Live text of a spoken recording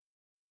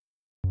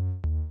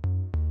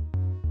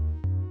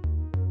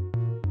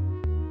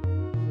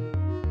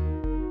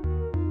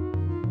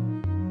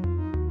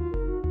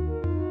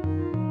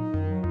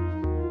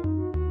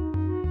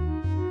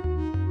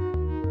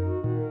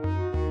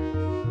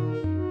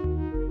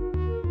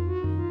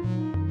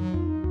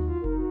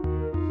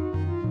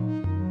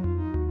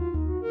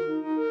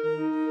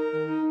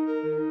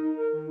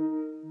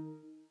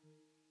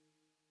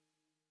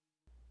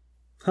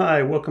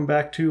Hi, welcome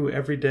back to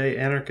Everyday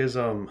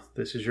Anarchism.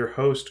 This is your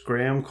host,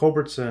 Graham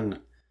Culbertson.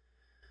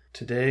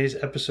 Today's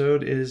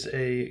episode is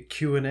a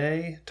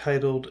Q&A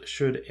titled,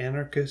 Should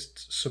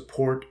Anarchists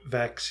Support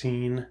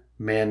Vaccine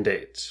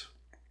Mandates?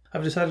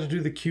 I've decided to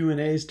do the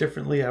Q&As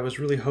differently. I was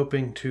really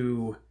hoping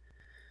to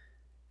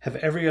have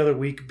every other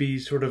week be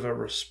sort of a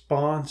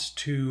response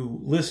to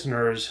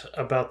listeners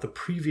about the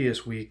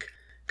previous week,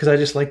 because I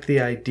just liked the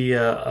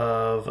idea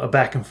of a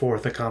back and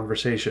forth, a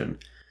conversation.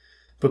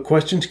 But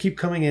questions keep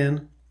coming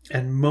in,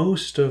 and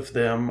most of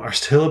them are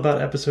still about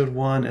episode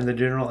 1 and the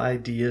general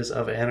ideas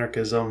of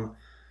anarchism.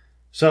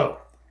 So,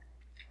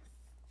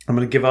 I'm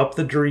going to give up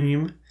the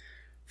dream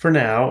for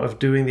now of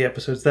doing the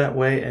episodes that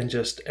way, and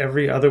just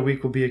every other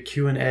week will be a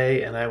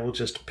Q&A, and I will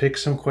just pick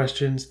some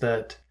questions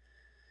that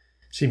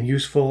seem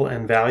useful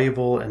and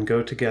valuable and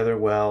go together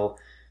well,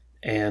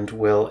 and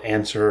will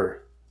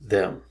answer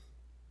them.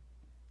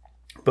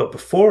 But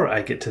before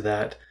I get to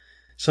that,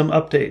 some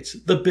updates.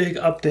 The big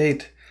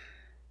update.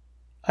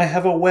 I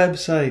have a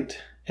website,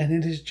 and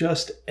it is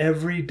just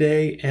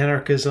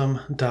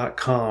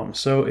everydayanarchism.com.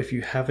 So if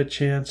you have a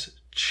chance,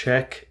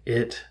 check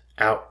it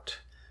out.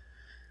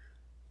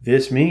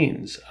 This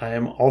means I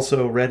am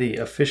also ready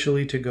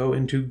officially to go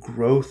into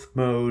growth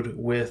mode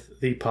with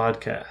the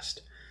podcast.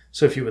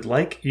 So if you would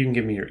like, you can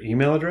give me your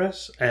email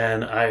address,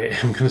 and I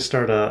am going to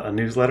start a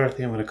newsletter. I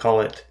think I'm going to call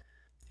it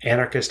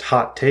Anarchist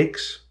Hot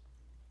Takes.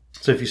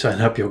 So if you sign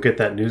up, you'll get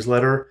that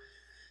newsletter.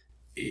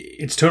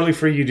 It's totally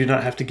free. You do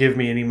not have to give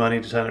me any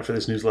money to sign up for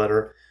this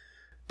newsletter.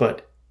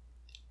 But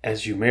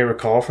as you may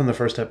recall from the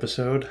first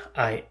episode,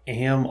 I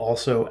am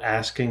also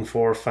asking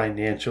for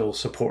financial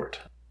support.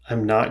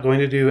 I'm not going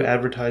to do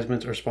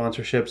advertisements or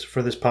sponsorships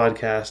for this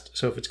podcast.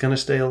 So if it's going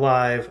to stay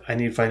alive, I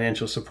need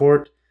financial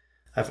support.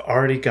 I've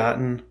already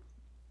gotten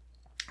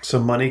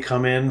some money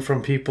come in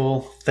from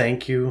people.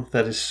 Thank you.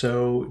 That is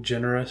so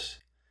generous.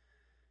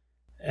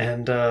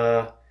 And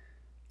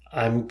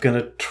I'm going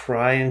to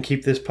try and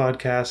keep this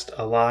podcast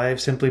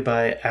alive simply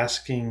by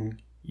asking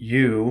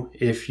you,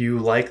 if you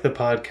like the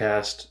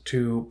podcast,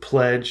 to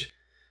pledge,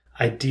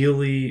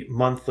 ideally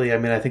monthly.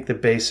 I think the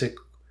basic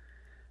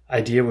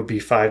idea would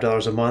be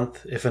 $5 a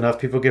month. If enough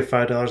people give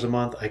 $5 a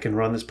month, I can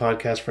run this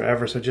podcast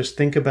forever. So just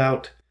think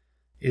about,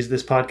 is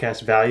this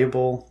podcast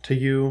valuable to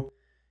you?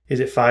 Is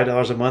it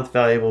 $5 a month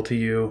valuable to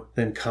you?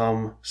 Then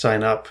come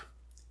sign up.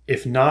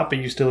 If not, but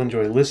you still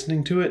enjoy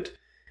listening to it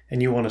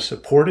and you want to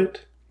support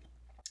it,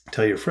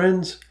 tell your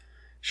friends,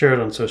 share it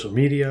on social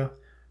media,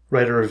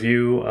 write a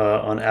review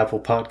on Apple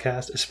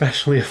Podcasts,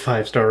 especially a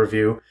 5-star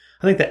review.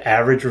 I think the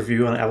average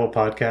review on Apple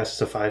Podcasts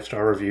is a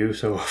 5-star review,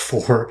 so a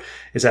 4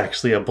 is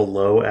actually a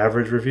below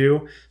average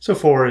review. So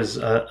 4 is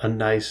a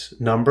nice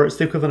number. It's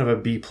the equivalent of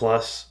a B+.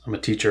 I'm a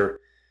teacher.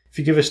 If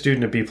you give a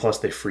student a B+,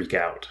 they freak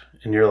out.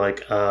 And you're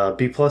like,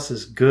 B+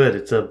 is good.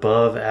 It's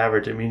above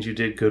average. It means you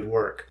did good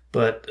work.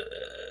 But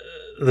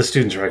the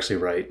students are actually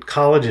right.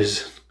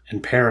 Colleges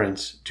and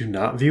parents do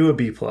not view a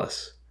B+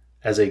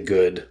 as a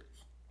good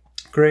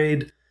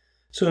grade.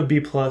 So a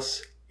B+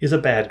 is a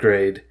bad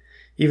grade,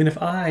 even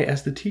if I,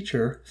 as the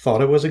teacher,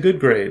 thought it was a good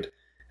grade.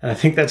 And I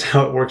think that's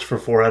how it works for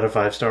 4 out of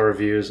 5-star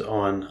reviews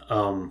on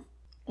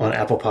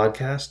Apple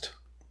Podcast.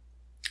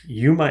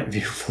 You might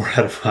view 4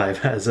 out of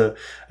 5 as a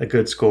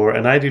good score,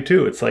 and I do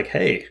too. It's like,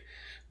 hey,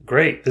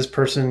 great, this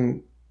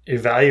person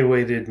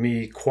evaluated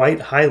me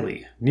quite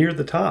highly, near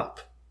the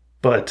top.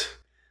 But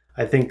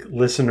I think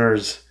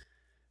listeners,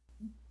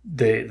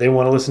 they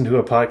want to listen to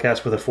a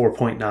podcast with a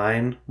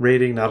 4.9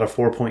 rating, not a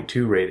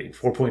 4.2 rating.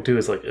 4.2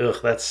 is like, ugh,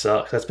 that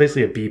sucks. That's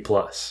basically a B+.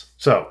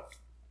 So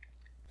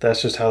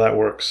that's just how that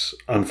works,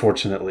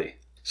 unfortunately.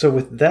 So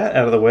with that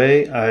out of the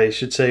way, I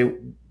should say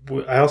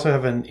I also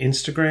have an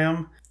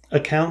Instagram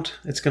account.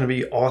 It's going to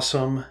be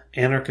awesome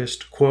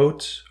anarchist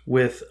quotes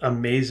with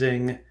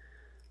amazing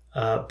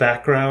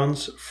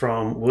backgrounds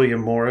from William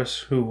Morris,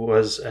 who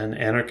was an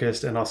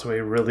anarchist and also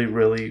a really,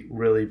 really,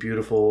 really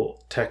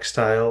beautiful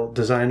textile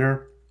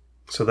designer.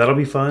 So that'll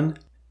be fun.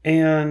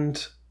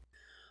 And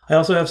I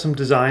also have some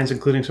designs,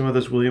 including some of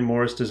those William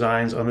Morris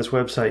designs, on this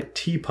website,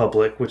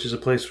 TeePublic, which is a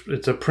place,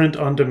 it's a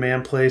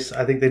print-on-demand place.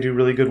 I think they do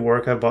really good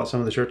work. I bought some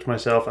of the shirts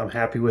myself. I'm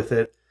happy with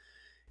it.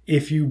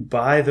 If you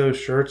buy those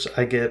shirts,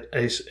 I get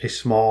a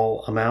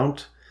small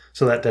amount.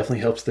 So that definitely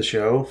helps the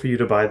show for you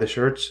to buy the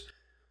shirts.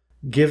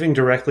 Giving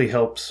directly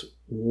helps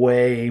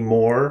way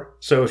more.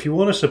 So if you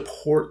want to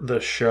support the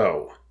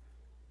show,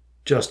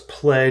 just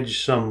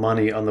pledge some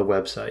money on the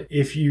website.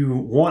 If you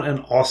want an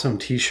awesome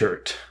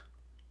t-shirt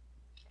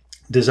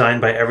designed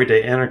by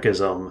Everyday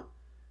Anarchism,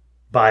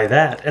 buy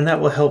that, and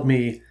that will help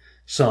me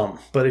some.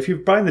 But if you're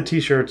buying the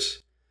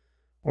t-shirts,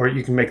 or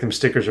you can make them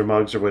stickers or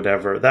mugs or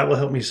whatever, that will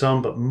help me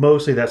some, but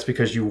mostly that's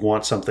because you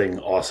want something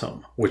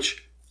awesome,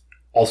 which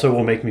also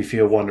will make me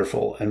feel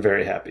wonderful and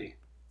very happy.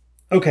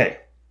 Okay.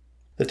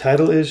 The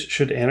title is,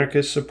 Should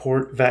Anarchists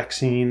Support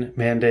Vaccine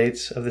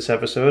Mandates, of this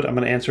episode. I'm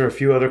going to answer a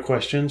few other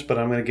questions, but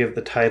I'm going to give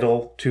the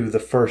title to the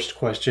first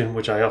question,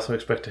 which I also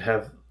expect to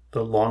have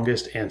the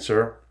longest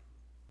answer.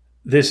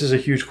 This is a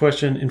huge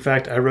question. In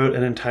fact, I wrote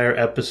an entire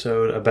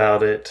episode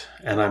about it,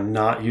 and I'm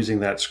not using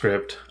that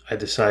script. I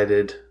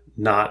decided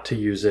not to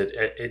use it.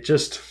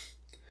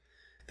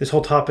 This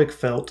whole topic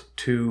felt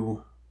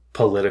too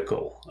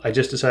political. I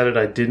just decided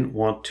I didn't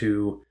want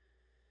to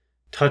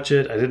touch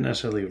it. I didn't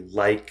necessarily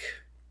like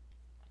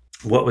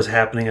what was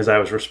happening as I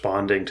was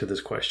responding to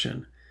this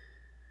question.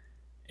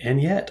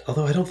 And yet,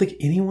 although I don't think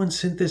anyone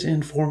sent this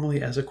in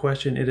formally as a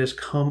question, it has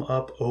come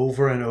up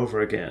over and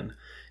over again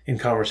in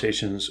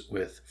conversations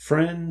with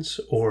friends,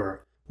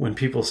 or when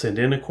people send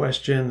in a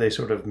question, they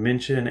sort of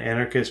mention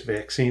anarchist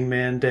vaccine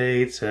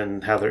mandates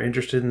and how they're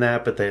interested in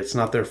that, but it's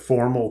not their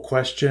formal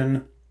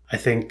question. I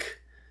think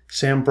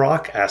Sam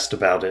Brock asked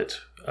about it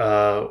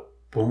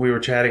when we were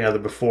chatting either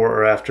before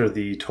or after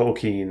the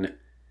Tolkien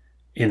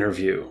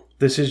interview.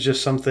 This is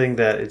just something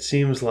that it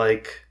seems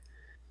like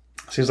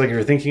if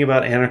you're thinking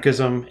about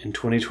anarchism in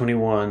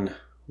 2021,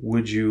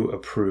 would you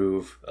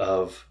approve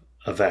of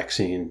a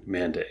vaccine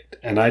mandate?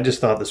 And I just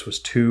thought this was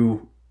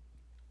too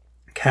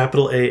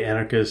capital A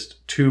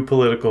anarchist, too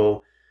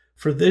political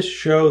for this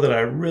show that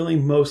I really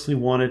mostly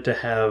wanted to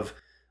have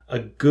a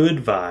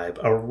good vibe,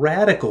 a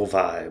radical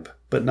vibe,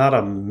 but not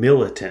a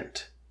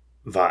militant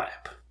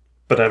vibe.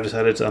 But I've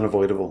decided it's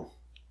unavoidable.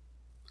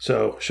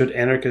 So, should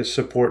anarchists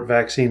support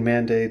vaccine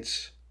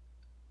mandates?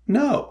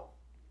 No.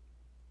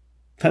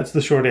 That's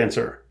the short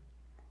answer.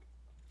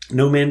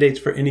 No mandates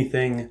for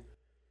anything.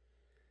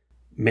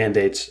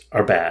 Mandates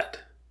are bad.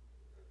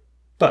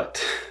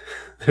 But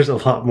there's a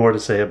lot more to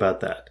say about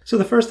that. So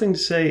the first thing to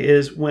say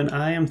is when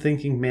I am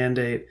thinking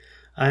mandate,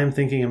 I am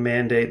thinking a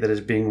mandate that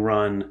is being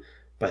run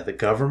by the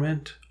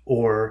government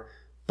or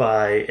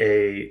by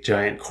a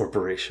giant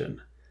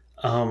corporation.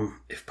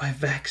 If by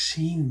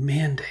vaccine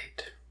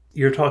mandate,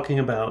 you're talking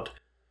about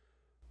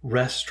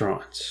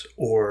restaurants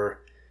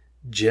or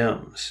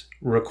gyms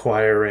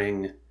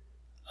requiring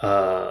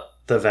the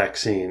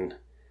vaccine,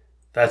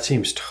 that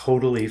seems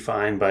totally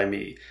fine by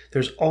me.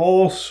 There's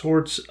all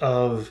sorts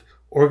of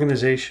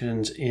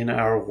organizations in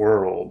our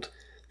world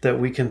that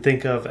we can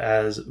think of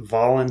as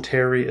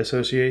voluntary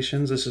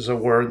associations. This is a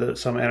word that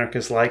some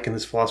anarchists like, and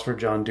this philosopher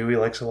John Dewey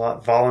likes a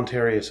lot,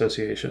 voluntary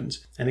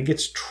associations. And it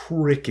gets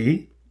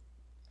tricky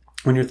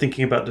when you're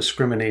thinking about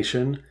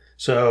discrimination.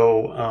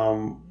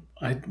 So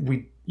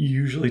we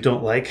usually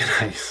don't like,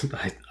 and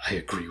I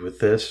agree with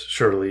this,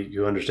 surely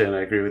you understand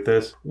I agree with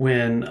this,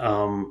 when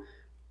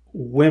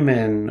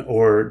women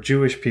or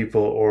Jewish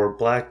people or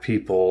black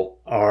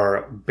people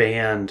are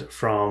banned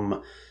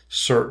from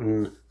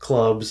certain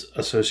clubs,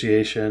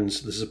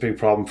 associations. This is a big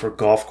problem for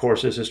golf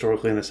courses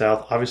historically in the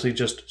South. Obviously,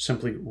 just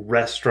simply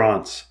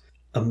restaurants.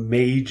 A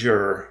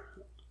major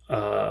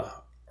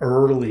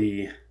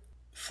early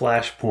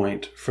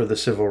flashpoint for the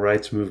civil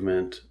rights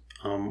movement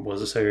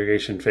was the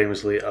segregation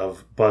famously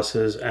of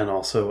buses and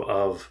also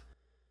of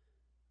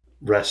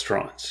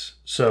restaurants.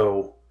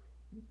 So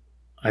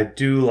I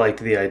do like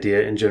the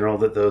idea in general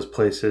that those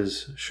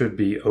places should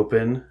be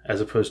open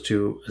as opposed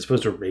to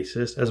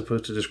racist, as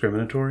opposed to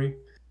discriminatory.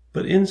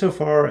 But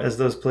insofar as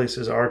those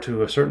places are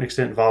to a certain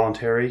extent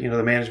voluntary,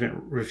 the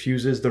management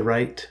refuses the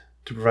right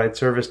to provide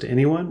service to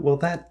anyone, well,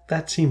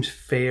 that seems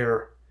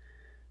fair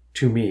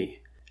to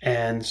me.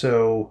 And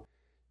so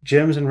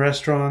gyms and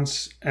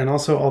restaurants, and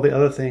also all the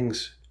other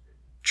things,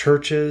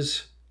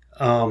 churches,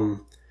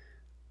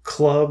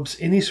 clubs,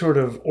 any sort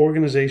of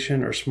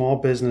organization or small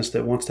business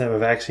that wants to have a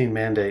vaccine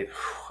mandate,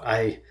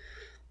 I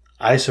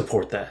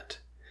support that.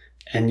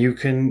 And you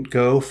can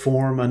go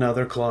form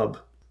another club.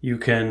 You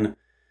can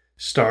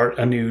start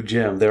a new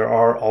gym. There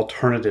are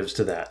alternatives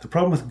to that. The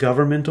problem with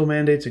governmental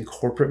mandates and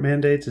corporate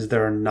mandates is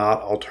there are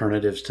not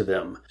alternatives to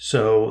them.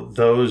 So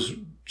those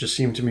just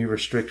seem to me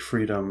restrict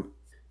freedom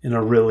in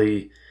a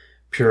really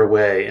pure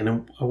way,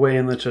 in a way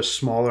in which a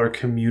smaller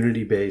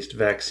community-based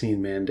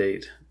vaccine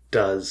mandate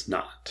does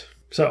not.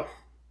 So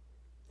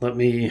let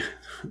me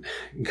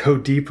go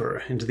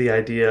deeper into the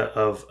idea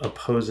of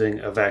opposing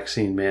a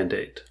vaccine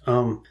mandate.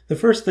 The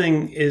first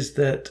thing is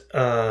that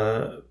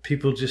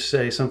people just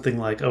say something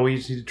like, oh, we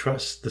just need to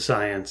trust the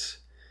science.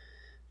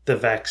 The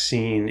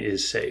vaccine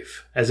is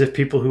safe. As if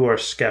people who are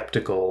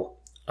skeptical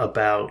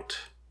about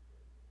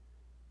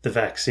the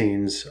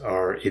vaccines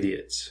are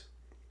idiots.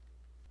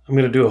 I'm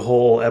going to do a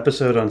whole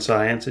episode on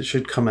science. It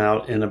should come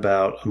out in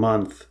about a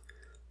month.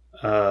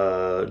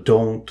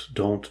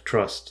 Don't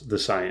trust the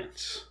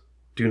science.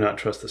 Do not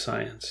trust the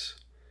science.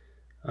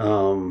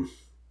 There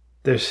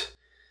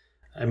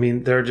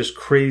are just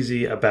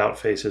crazy about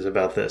faces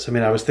about this.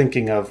 I was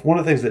thinking of one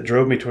of the things that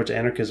drove me towards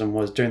anarchism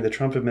was during the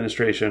Trump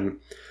administration,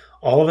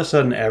 all of a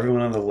sudden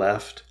everyone on the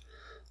left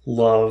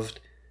loved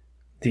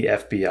the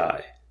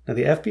FBI. Now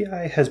the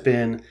FBI has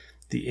been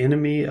the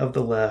enemy of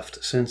the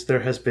left since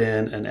there has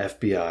been an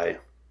FBI.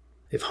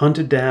 They've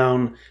hunted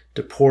down,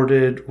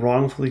 deported,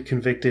 wrongfully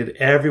convicted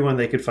everyone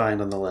they could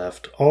find on the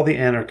left, all the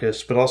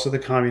anarchists, but also the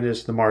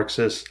communists, the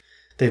Marxists.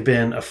 They've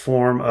been a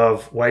form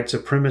of white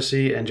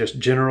supremacy and just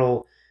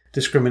general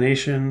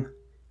discrimination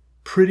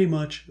pretty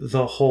much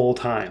the whole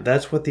time.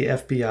 That's what the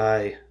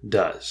FBI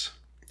does.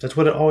 That's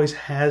what it always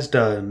has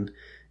done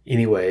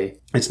Anyway,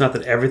 it's not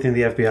that everything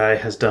the FBI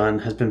has done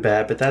has been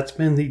bad, but that's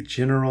been the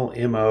general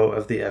MO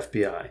of the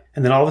FBI.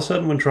 And then all of a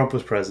sudden when Trump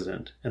was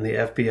president and the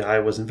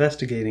FBI was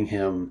investigating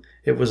him,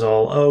 it was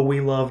all, oh,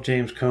 we love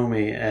James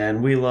Comey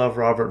and we love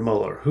Robert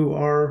Mueller, who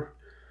are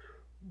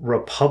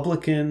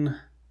Republican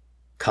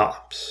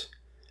cops.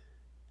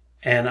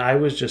 And I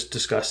was just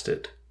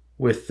disgusted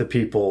with the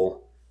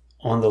people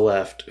on the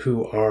left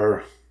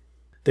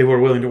they were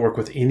willing to work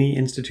with any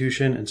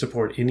institution and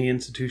support any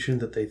institution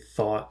that they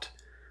thought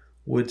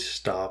would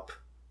stop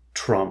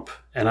Trump.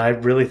 And I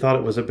really thought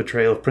it was a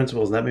betrayal of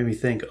principles. And that made me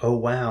think, oh,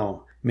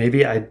 wow,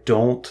 maybe I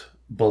don't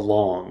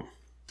belong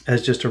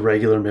as just a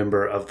regular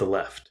member of the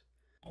left.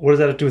 What does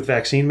that have to do with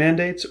vaccine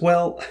mandates?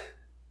 Well,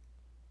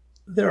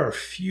 there are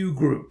few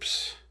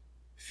groups,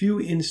 few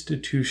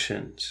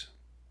institutions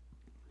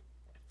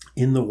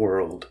in the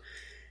world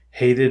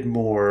hated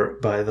more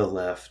by the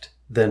left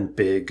than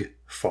Big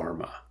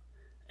Pharma.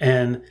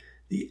 And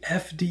the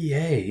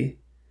FDA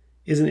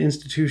is an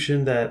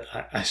institution that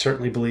I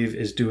certainly believe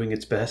is doing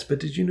its best. But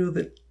did you know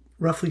that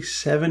roughly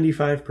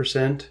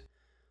 75%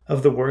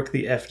 of the work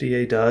the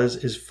FDA does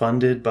is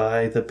funded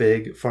by the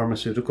big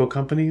pharmaceutical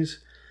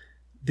companies?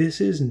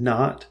 This is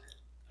not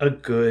a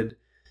good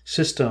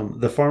system.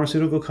 The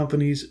pharmaceutical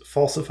companies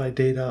falsify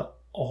data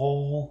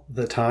all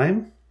the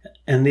time,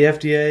 and the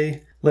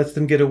FDA lets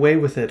them get away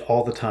with it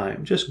all the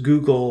time. Just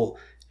Google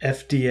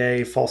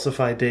FDA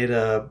falsified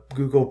data,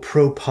 Google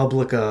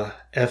ProPublica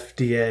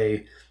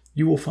FDA.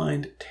 You will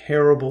find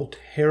terrible,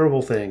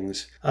 terrible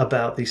things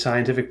about the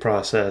scientific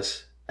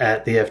process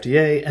at the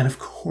FDA. And of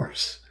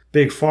course,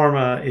 Big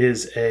Pharma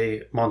is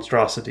a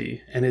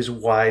monstrosity and is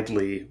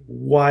widely,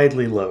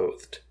 widely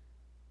loathed,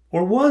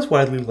 or was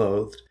widely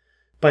loathed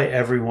by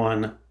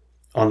everyone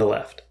on the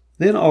left.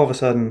 Then all of a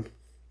sudden,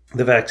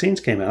 the vaccines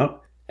came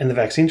out, and the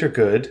vaccines are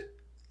good.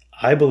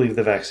 I believe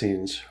the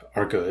vaccines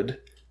are good.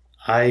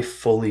 I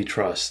fully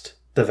trust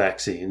the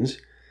vaccines.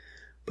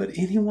 But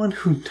anyone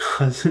who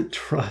doesn't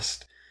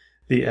trust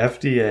the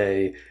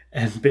FDA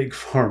and Big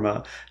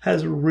Pharma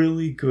has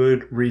really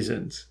good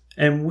reasons.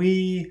 And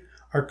we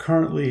are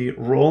currently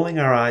rolling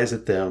our eyes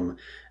at them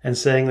and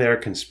saying they are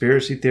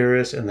conspiracy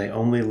theorists and they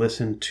only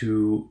listen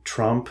to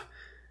Trump.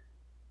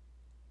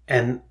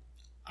 And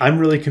I'm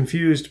really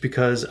confused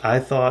because I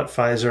thought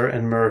Pfizer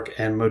and Merck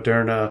and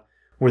Moderna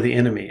were the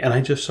enemy. And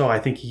I just saw, I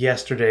think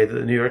yesterday, that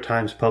the New York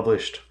Times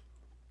published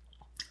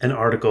an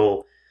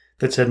article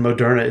that said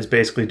Moderna is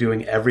basically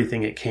doing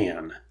everything it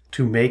can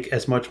to make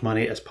as much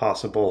money as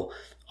possible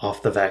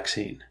off the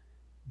vaccine.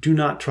 Do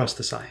not trust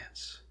the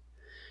science.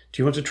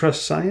 Do you want to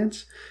trust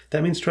science?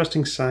 That means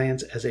trusting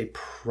science as a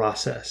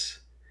process.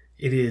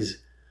 It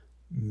is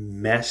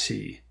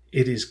messy.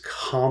 It is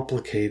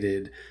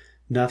complicated.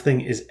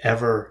 Nothing is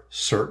ever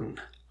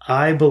certain.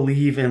 I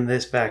believe in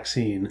this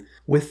vaccine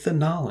with the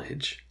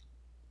knowledge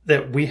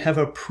that we have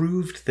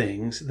approved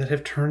things that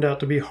have turned out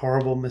to be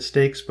horrible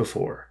mistakes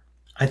before.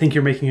 I think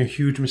you're making a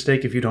huge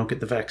mistake if you don't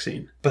get the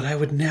vaccine. But I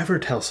would never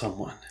tell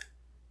someone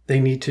they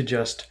need to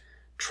just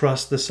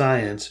trust the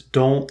science.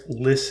 Don't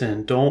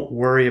listen. Don't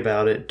worry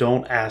about it.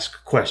 Don't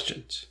ask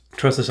questions.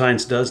 Trust the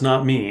science does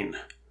not mean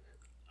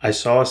I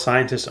saw a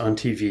scientist on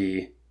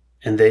TV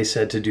and they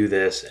said to do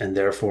this, and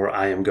therefore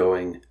I am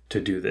going to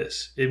do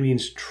this. It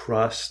means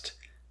trust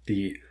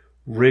the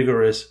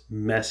rigorous,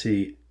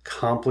 messy,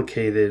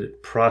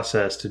 complicated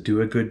process to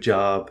do a good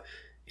job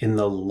in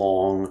the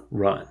long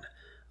run.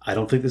 I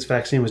don't think this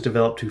vaccine was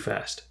developed too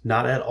fast.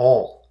 Not at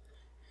all.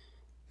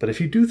 But if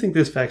you do think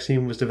this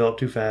vaccine was developed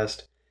too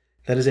fast,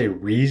 that is a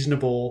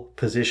reasonable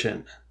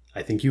position.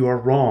 I think you are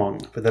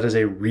wrong, but that is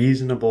a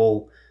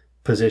reasonable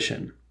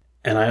position.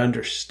 And I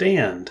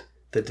understand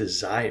the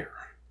desire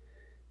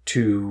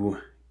to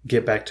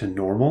get back to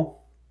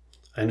normal.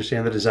 I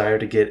understand the desire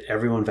to get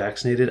everyone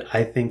vaccinated.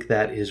 I think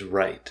that is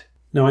right.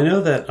 Now, I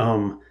know that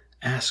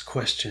ask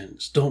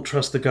questions, don't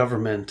trust the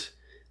government.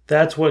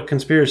 That's what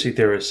conspiracy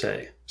theorists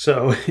say.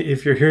 So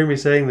if you're hearing me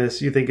saying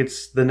this, you think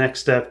it's the next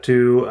step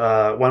to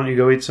why don't you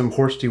go eat some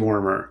horse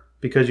dewormer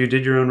because you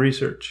did your own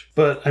research.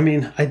 But I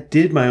mean, I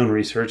did my own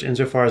research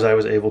insofar as I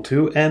was able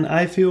to, and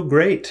I feel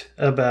great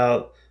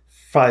about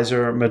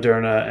Pfizer,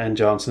 Moderna, and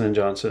Johnson &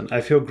 Johnson.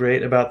 I feel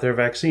great about their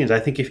vaccines.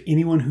 I think if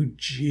anyone who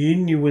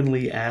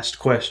genuinely asked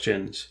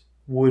questions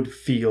would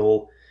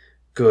feel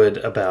good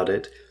about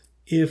it,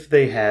 if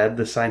they had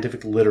the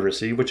scientific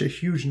literacy, which a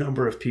huge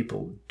number of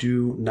people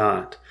do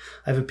not.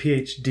 I have a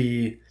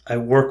PhD. I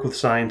work with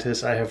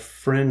scientists. I have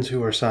friends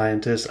who are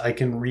scientists. I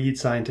can read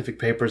scientific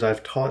papers.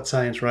 I've taught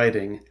science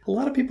writing. A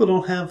lot of people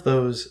don't have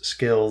those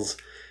skills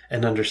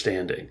and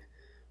understanding.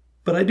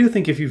 But I do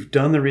think if you've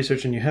done the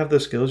research and you have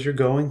those skills, you're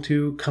going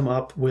to come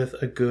up with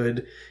a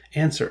good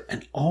answer.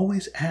 And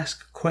always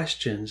ask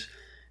questions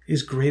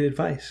is great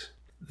advice.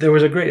 There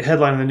was a great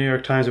headline in the New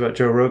York Times about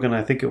Joe Rogan.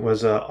 I think it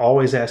was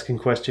always asking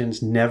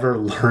questions, never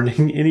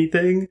learning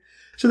anything.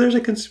 So there's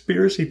a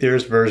conspiracy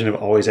theorist version of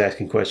always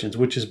asking questions,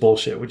 which is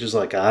bullshit, which is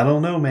like, I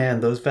don't know, man,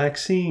 those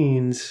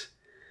vaccines,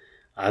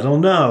 I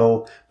don't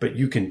know, but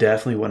you can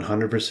definitely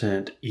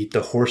 100% eat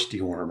the horse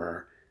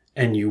dewormer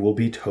and you will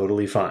be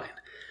totally fine.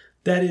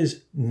 That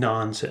is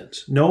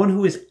nonsense. No one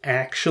who is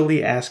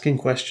actually asking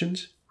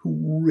questions,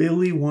 who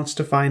really wants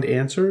to find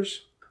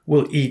answers,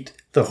 will eat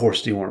the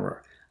horse dewormer.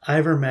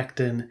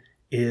 Ivermectin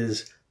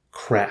is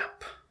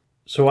crap.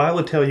 So I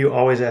would tell you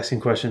always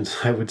asking questions.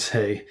 I would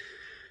say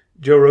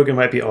Joe Rogan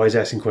might be always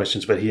asking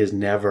questions, but he is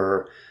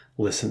never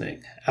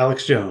listening.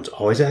 Alex Jones,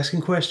 always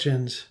asking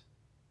questions.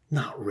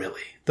 Not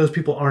really. Those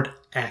people aren't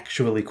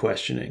actually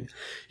questioning.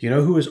 You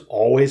know who is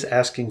always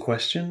asking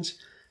questions?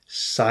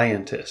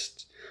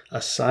 Scientists.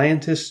 A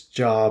scientist's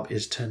job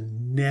is to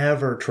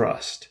never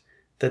trust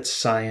that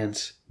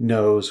science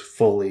knows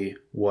fully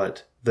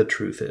what the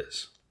truth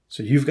is.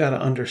 So you've got to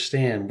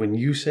understand, when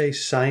you say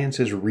science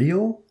is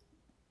real,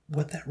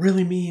 what that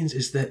really means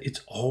is that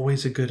it's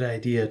always a good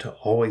idea to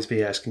always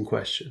be asking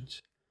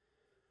questions.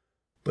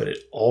 But it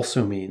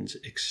also means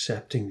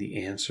accepting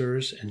the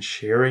answers and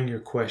sharing your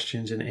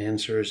questions and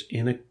answers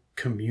in a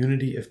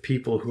community of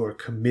people who are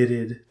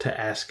committed to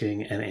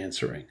asking and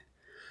answering.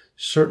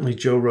 Certainly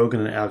Joe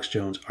Rogan and Alex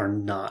Jones are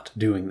not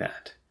doing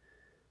that.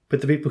 But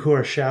the people who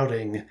are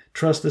shouting,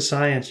 trust the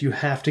science, you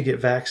have to get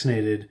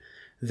vaccinated,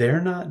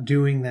 they're not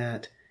doing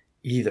that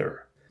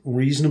either.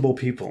 Reasonable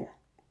people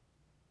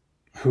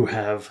who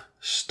have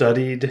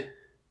studied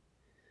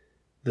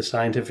the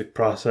scientific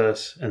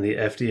process and the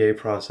FDA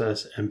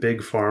process and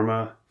Big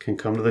Pharma can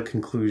come to the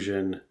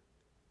conclusion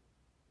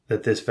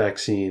that this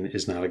vaccine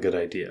is not a good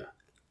idea.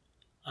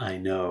 I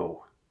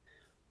know.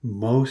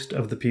 Most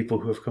of the people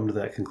who have come to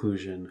that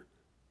conclusion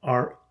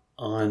are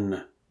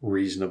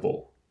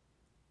unreasonable.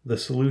 The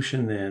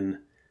solution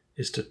then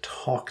is to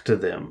talk to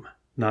them,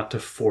 not to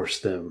force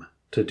them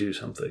to do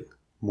something.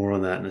 More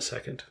on that in a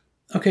second.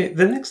 Okay,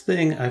 the next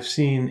thing I've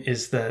seen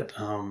is that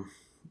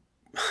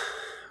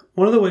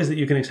one of the ways that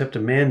you can accept a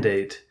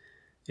mandate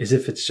is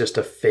if it's just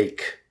a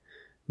fake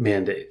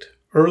mandate.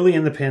 Early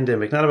in the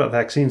pandemic, not about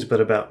vaccines,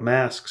 but about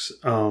masks,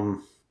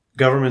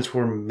 governments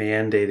were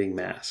mandating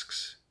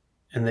masks.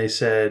 And they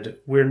said,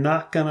 we're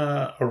not going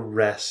to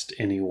arrest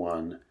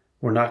anyone.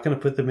 We're not going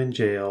to put them in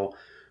jail.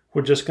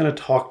 We're just going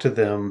to talk to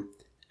them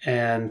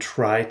and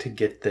try to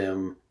get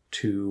them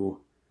to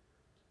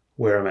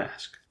wear a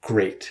mask.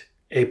 Great.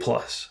 A+.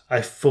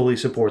 I fully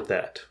support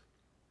that.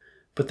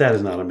 But that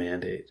is not a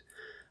mandate.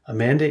 A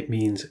mandate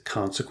means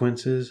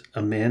consequences.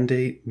 A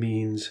mandate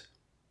means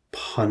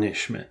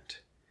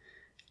punishment.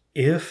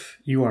 If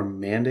you are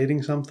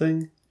mandating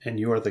something and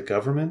you are the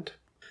government,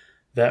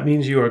 that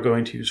means you are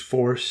going to use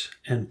force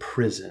and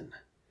prison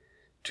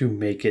to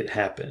make it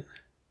happen.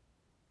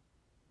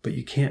 But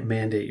you can't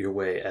mandate your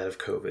way out of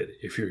COVID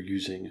if you're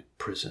using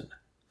prison.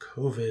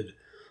 COVID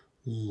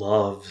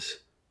loves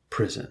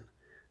prison.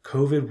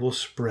 COVID will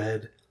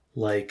spread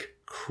like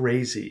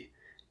crazy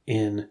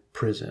in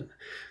prison.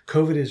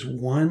 COVID is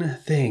one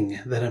thing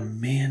that a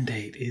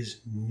mandate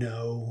is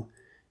no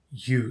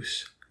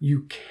use.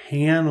 You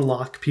can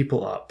lock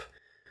people up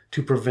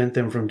to prevent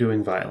them from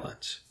doing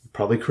violence.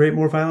 Probably create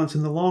more violence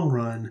in the long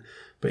run,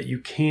 but you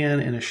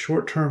can, in a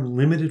short-term,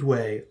 limited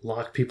way,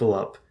 lock people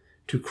up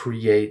to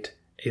create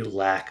a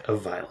lack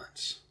of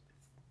violence.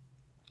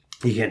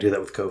 You can't do that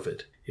with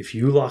COVID. If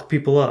you lock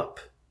people up,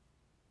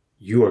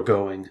 you are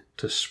going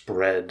to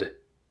spread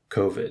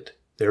COVID.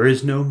 There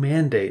is no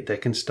mandate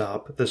that can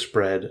stop the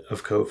spread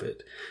of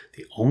COVID.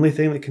 The only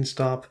thing that can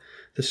stop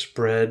the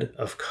spread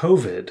of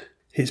COVID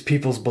is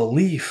people's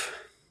belief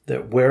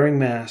that wearing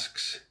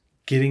masks,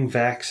 getting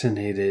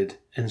vaccinated,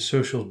 and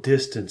social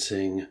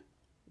distancing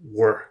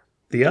work.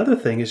 The other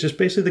thing is just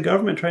basically the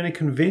government trying to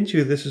convince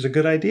you this is a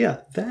good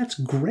idea. That's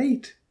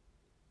great.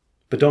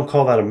 But don't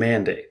call that a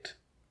mandate.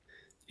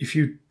 If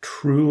you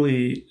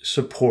truly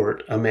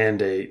support a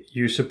mandate,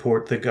 you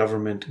support the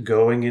government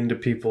going into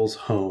people's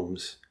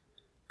homes,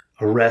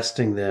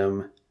 arresting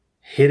them,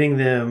 hitting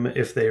them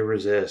if they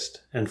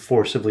resist, and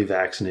forcibly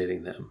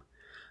vaccinating them.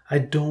 I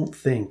don't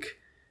think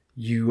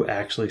you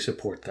actually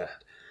support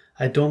that.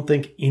 I don't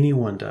think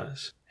anyone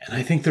does. And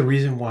I think the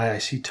reason why I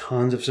see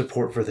tons of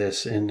support for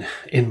this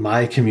in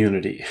my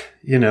community,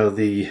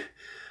 the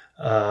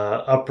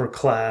upper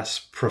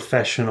class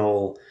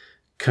professional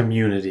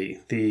community,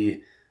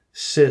 the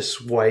cis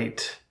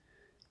white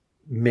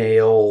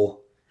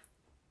male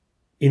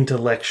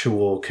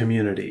intellectual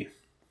community,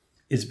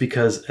 is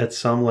because at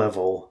some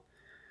level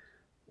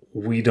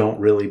we don't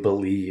really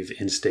believe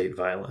in state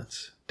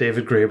violence.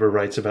 David Graeber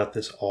writes about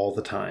this all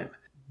the time.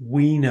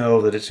 We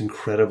know that it's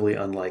incredibly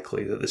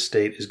unlikely that the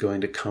state is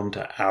going to come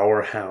to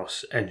our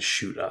house and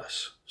shoot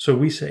us. So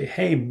we say,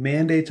 hey,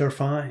 mandates are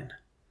fine.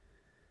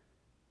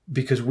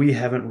 Because we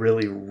haven't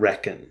really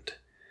reckoned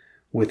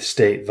with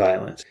state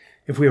violence.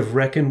 If we have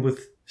reckoned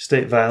with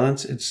state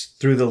violence, it's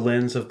through the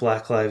lens of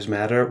Black Lives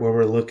Matter, where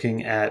we're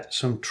looking at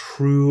some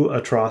true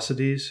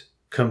atrocities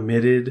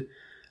committed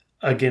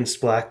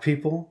against Black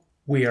people.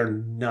 We are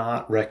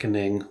not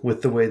reckoning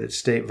with the way that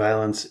state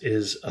violence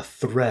is a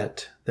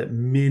threat that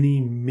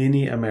many,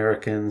 many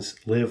Americans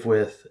live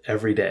with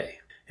every day.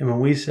 And when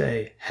we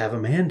say have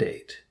a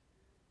mandate,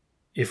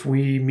 if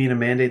we mean a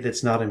mandate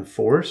that's not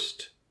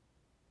enforced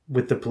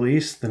with the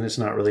police, then it's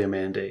not really a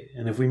mandate.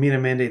 And if we mean a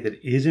mandate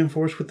that is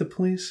enforced with the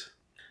police,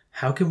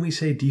 How can we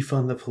say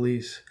defund the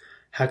police?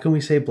 How can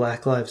we say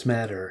Black Lives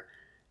Matter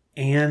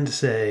and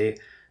say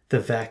the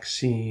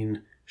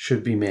vaccine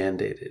should be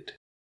mandated?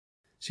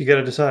 So you got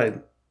to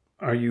decide,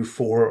 are you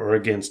for or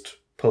against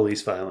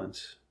police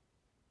violence?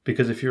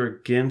 Because if you're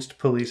against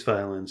police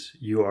violence,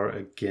 you are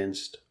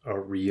against a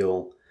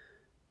real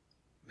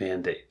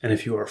mandate. And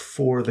if you are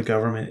for the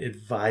government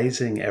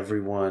advising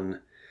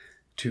everyone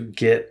to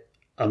get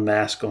a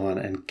mask on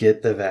and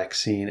get the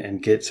vaccine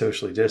and get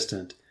socially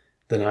distant,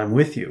 then I'm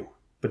with you.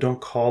 But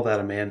don't call that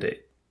a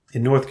mandate.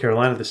 In North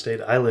Carolina, the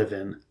state I live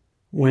in,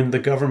 when the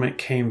government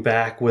came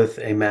back with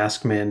a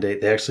mask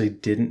mandate, they actually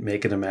didn't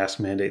make it a mask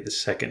mandate the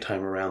second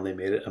time around. They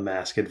made it a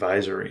mask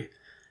advisory.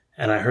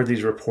 And I heard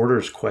these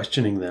reporters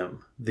questioning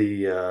them,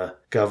 the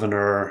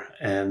governor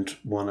and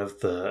one of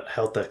the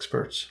health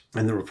experts.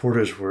 And the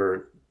reporters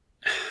were,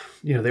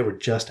 they were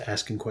just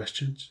asking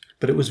questions.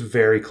 But it was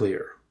very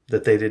clear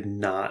that they did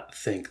not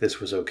think this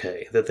was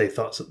okay, that they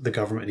thought the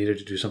government needed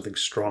to do something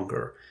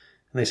stronger.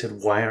 And they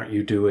said, why aren't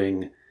you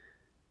doing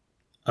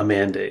a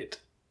mandate?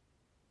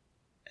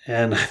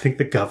 And I think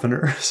the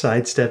governor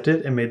sidestepped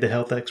it and made the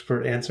health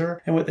expert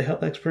answer. And what the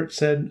health expert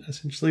said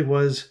essentially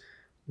was,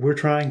 we're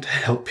trying to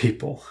help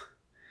people.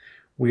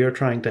 We are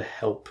trying to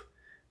help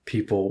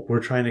people.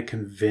 We're trying to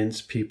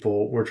convince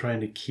people. We're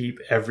trying to keep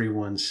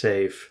everyone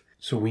safe.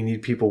 So we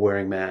need people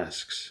wearing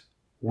masks.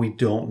 We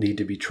don't need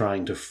to be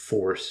trying to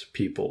force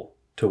people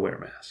to wear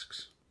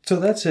masks. So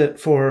that's it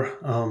for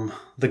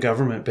the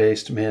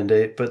government-based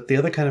mandate. But the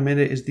other kind of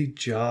mandate is the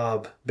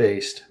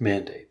job-based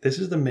mandate. This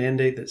is the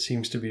mandate that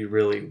seems to be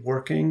really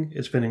working.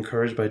 It's been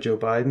encouraged by Joe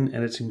Biden,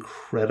 and it's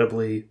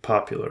incredibly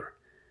popular.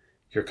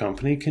 Your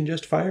company can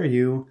just fire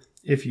you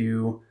if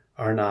you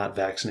are not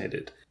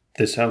vaccinated.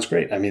 This sounds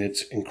great. I mean,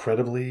 it's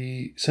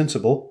incredibly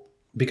sensible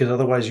because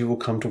otherwise you will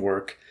come to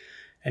work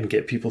and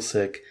get people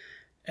sick,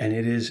 and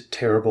it is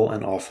terrible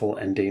and awful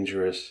and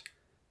dangerous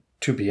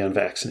to be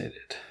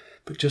unvaccinated.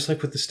 But just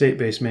like with the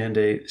state-based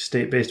mandate,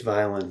 state-based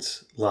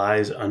violence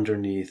lies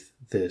underneath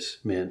this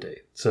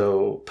mandate.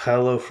 So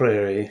Paulo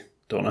Freire,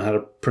 don't know how to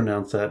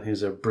pronounce that.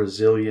 He's a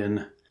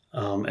Brazilian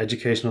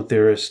educational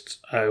theorist.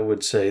 I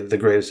would say the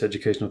greatest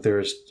educational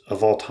theorist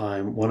of all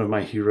time. One of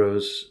my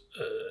heroes,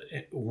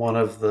 one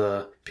of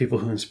the people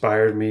who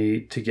inspired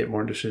me to get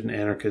more interested in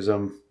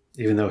anarchism,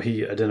 even though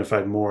he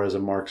identified more as a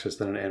Marxist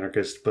than an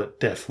anarchist, but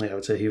definitely I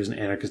would say he was an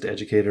anarchist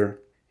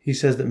educator. He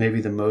says that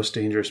maybe the most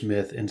dangerous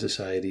myth in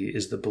society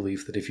is the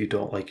belief that if you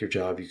don't like your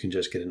job, you can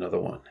just get another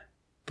one.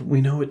 But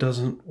we know it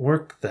doesn't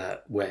work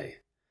that way.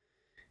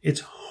 It's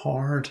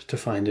hard to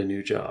find a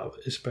new job,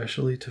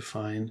 especially to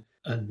find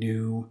a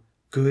new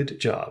good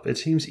job. It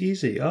seems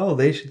easy. Oh,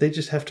 they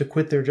just have to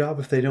quit their job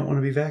if they don't want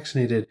to be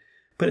vaccinated.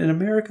 But in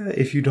America,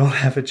 if you don't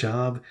have a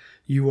job,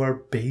 you are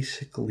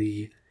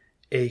basically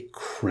a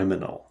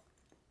criminal.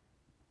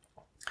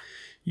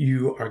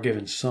 You are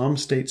given some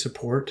state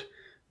support,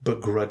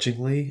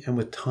 begrudgingly and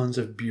with tons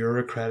of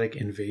bureaucratic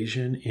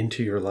invasion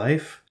into your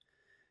life.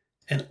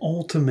 And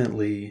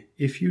ultimately,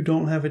 if you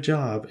don't have a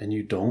job and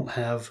you don't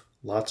have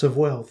lots of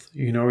wealth,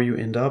 you know where you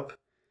end up?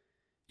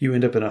 You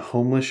end up in a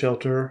homeless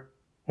shelter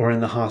or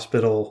in the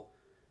hospital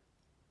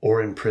or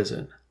in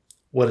prison.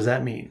 What does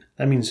that mean?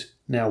 That means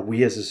now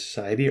we as a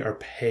society are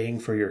paying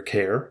for your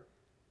care.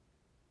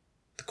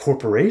 The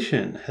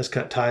corporation has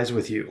cut ties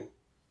with you,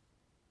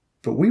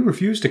 but we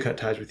refuse to cut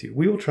ties with you.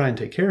 We will try and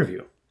take care of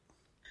you.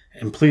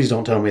 And please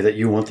don't tell me that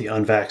you want the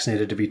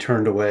unvaccinated to be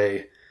turned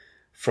away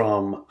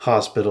from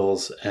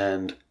hospitals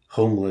and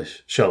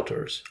homeless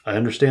shelters. I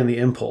understand the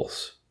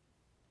impulse,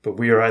 but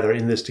we are either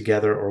in this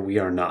together or we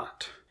are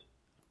not.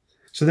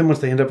 So then once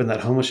they end up in that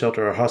homeless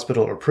shelter or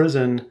hospital or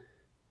prison,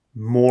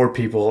 more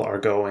people are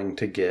going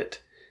to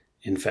get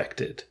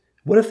infected.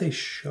 What if they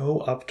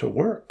show up to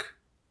work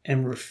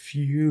and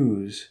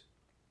refuse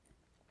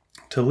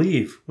to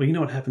leave? Well, you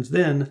know what happens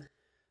then?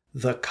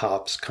 The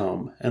cops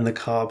come, and the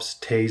cops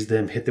tase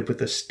them, hit them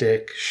with a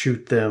stick,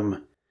 shoot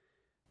them,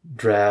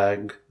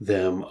 drag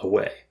them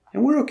away.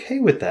 And we're okay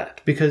with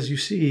that because, you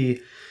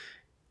see,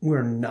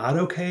 we're not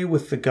okay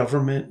with the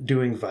government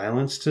doing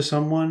violence to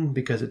someone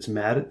because it's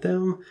mad at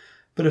them.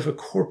 But if a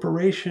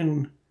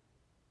corporation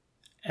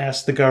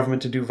asks the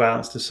government to do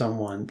violence to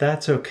someone,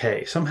 that's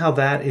okay. Somehow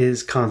that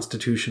is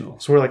constitutional.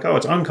 So we're like, oh,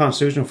 it's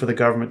unconstitutional for the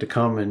government to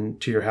come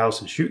into your house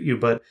and shoot you,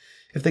 but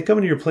if they come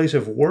into your place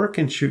of work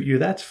and shoot you,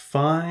 that's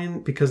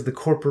fine because the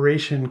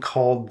corporation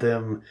called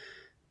them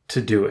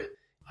to do it.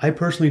 I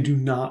personally do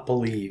not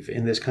believe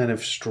in this kind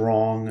of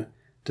strong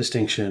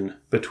distinction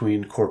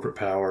between corporate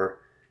power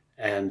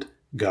and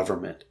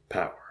government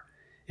power.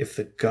 If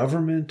the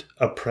government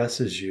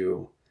oppresses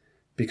you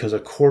because a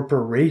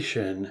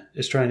corporation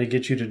is trying to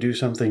get you to do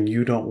something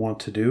you don't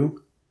want to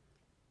do,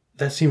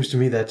 that seems to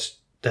me that's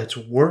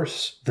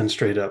worse than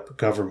straight up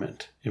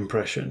government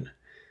oppression.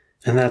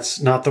 And that's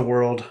not the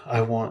world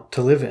I want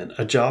to live in.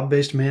 A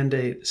job-based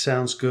mandate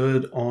sounds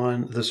good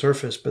on the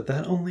surface, but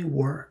that only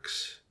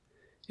works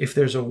if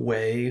there's a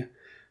way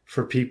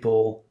for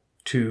people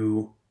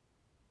to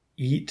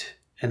eat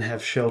and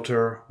have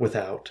shelter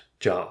without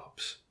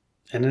jobs.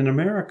 And in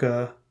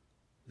America,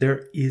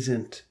 There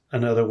isn't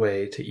another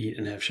way to eat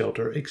and have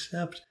shelter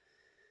except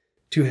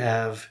to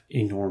have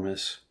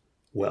enormous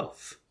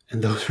wealth.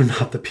 And those are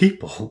not the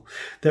people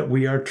that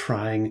we are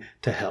trying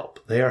to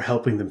help. They are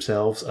helping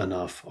themselves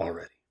enough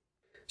already.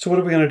 So what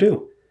are we going to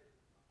do?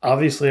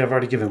 Obviously, I've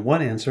already given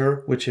one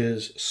answer, which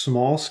is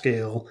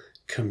small-scale,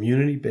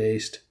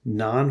 community-based,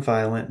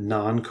 non-violent,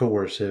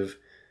 non-coercive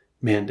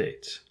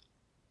mandates.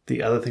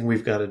 The other thing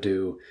we've got to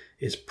do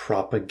is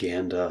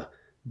propaganda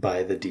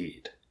by the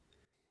deed.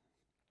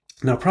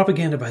 Now,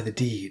 propaganda by the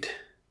deed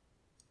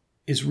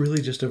is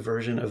really just a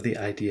version of the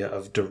idea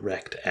of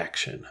direct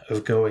action,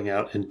 of going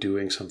out and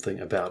doing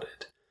something about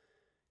it.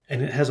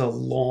 And it has a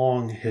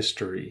long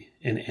history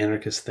in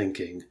anarchist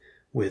thinking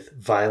with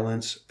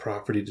violence,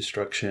 property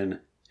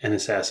destruction, and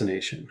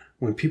assassination.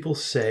 When people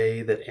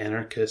say that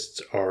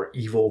anarchists are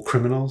evil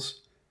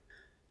criminals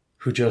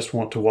who just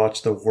want to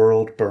watch the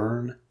world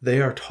burn,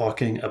 they are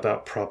talking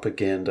about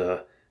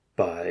propaganda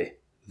by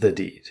the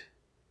deed.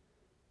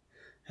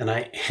 And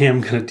I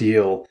am going to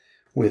deal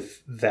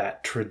with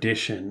that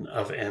tradition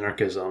of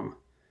anarchism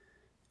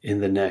in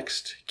the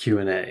next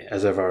Q&A,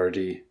 as I've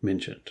already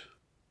mentioned.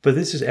 But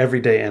this is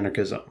everyday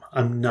anarchism.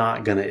 I'm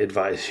not going to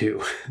advise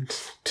you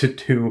to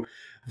do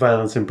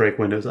violence and break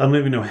windows. I don't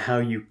even know how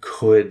you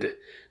could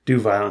do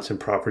violence and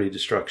property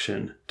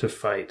destruction to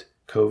fight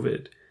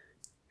COVID.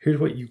 Here's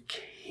what you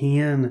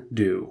can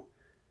do,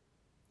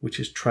 which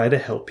is try to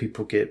help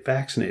people get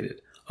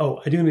vaccinated. Oh,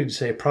 I do need to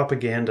say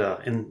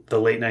propaganda in the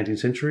late 19th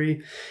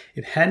century,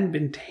 it hadn't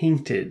been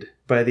tainted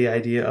by the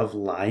idea of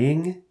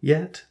lying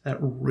yet. That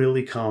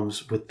really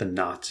comes with the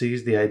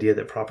Nazis, the idea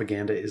that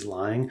propaganda is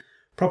lying.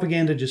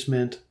 Propaganda just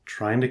meant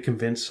trying to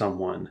convince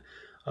someone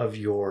of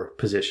your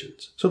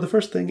positions. So the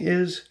first thing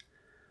is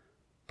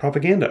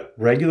propaganda,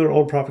 regular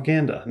old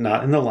propaganda,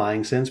 not in the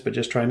lying sense, but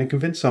just trying to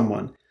convince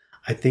someone,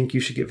 I think you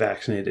should get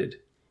vaccinated.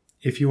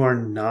 If you are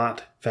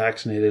not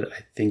vaccinated,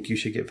 I think you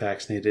should get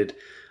vaccinated.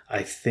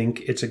 I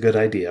think it's a good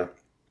idea.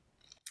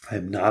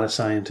 I'm not a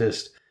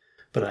scientist,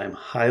 but I'm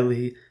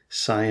highly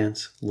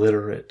science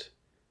literate.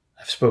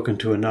 I've spoken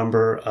to a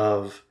number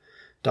of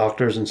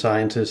doctors and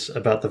scientists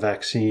about the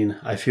vaccine.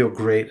 I feel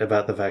great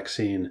about the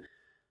vaccine.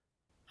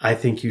 I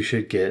think you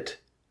should get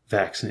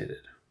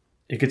vaccinated.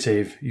 It could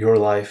save your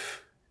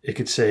life. It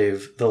could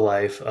save the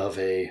life of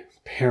a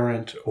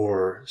parent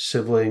or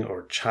sibling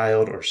or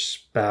child or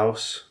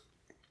spouse.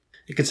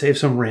 It could save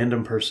some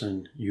random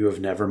person you have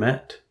never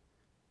met.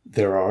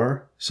 There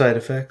are side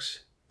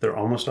effects. They're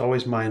almost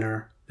always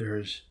minor.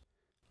 There's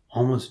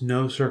almost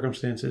no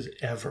circumstances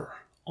ever,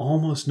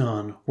 almost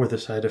none, where the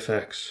side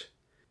effects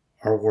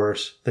are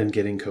worse than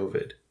getting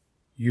COVID.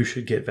 You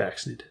should get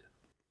vaccinated.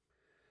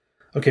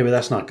 Okay, but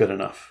that's not good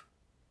enough.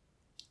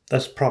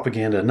 That's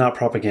propaganda, not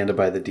propaganda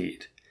by the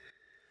deed.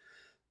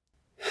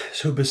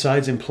 So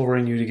besides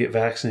imploring you to get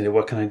vaccinated,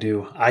 what can I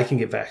do? I can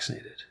get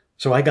vaccinated.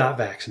 So I got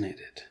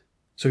vaccinated.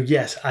 So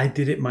yes, I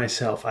did it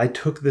myself. I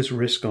took this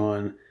risk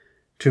on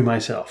to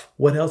myself.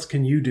 What else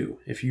can you do?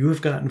 If you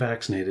have gotten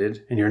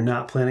vaccinated and you're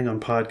not planning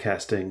on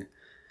podcasting,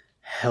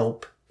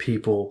 help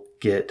people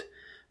get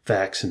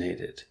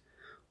vaccinated.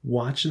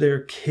 Watch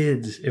their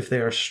kids if they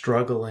are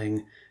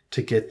struggling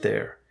to get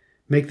there.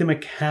 Make them a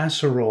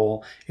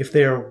casserole if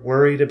they are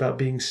worried about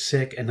being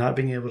sick and not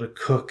being able to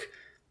cook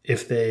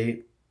if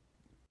they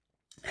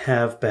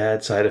have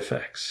bad side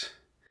effects.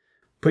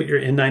 Put your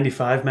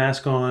N95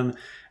 mask on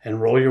and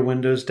roll your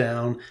windows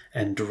down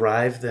and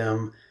drive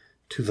them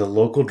to the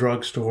local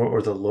drugstore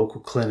or the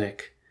local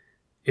clinic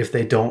if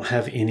they don't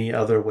have any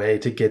other way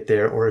to get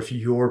there, or if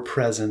your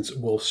presence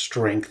will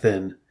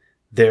strengthen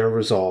their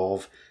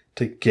resolve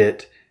to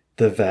get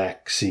the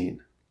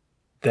vaccine.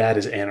 That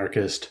is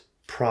anarchist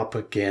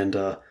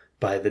propaganda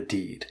by the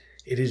deed.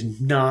 It is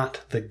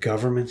not the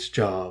government's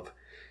job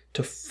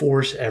to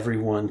force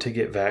everyone to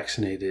get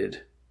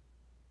vaccinated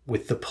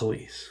with the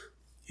police.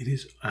 It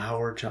is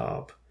our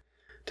job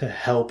to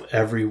help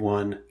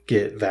everyone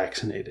get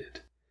vaccinated.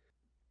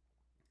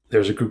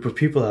 There's a group of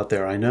people out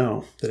there, I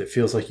know, that it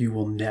feels like you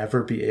will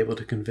never be able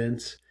to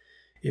convince.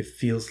 It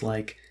feels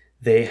like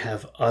they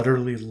have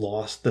utterly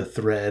lost the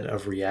thread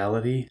of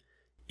reality.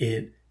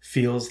 It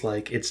feels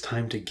like it's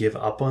time to give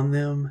up on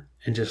them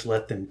and just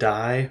let them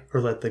die, or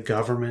let the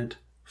government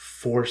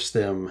force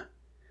them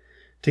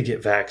to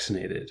get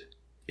vaccinated.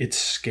 It's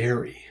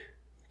scary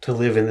to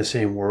live in the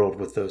same world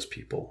with those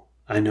people.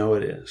 I know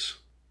it is.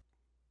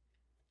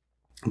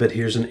 But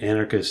here's an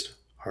anarchist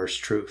harsh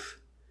truth.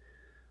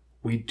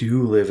 We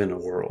do live in a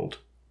world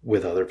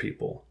with other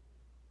people.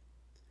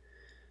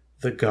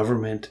 The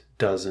government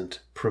doesn't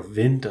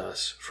prevent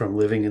us from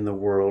living in the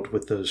world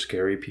with those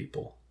scary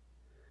people.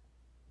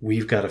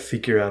 We've got to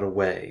figure out a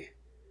way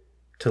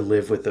to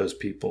live with those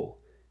people,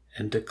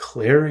 and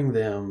declaring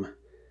them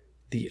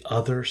the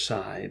other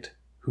side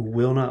who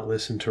will not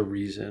listen to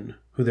reason,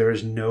 who there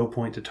is no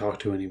point to talk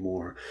to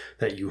anymore,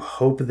 that you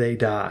hope they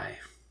die.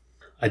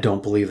 I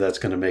don't believe that's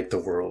going to make the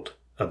world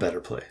a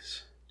better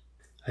place.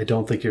 I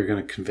don't think you're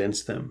going to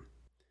convince them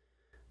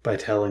by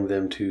telling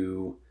them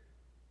to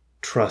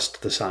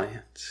trust the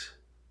science.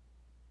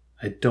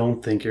 I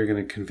don't think you're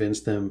going to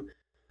convince them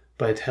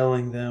by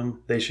telling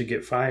them they should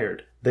get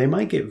fired. They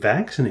might get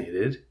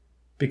vaccinated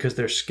because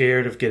they're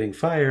scared of getting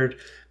fired,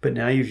 but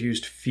now you've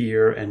used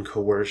fear and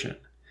coercion.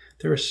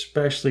 They're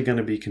especially going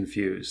to be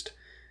confused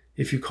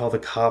if you call the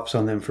cops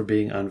on them for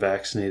being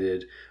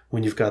unvaccinated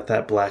when you've got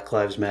that Black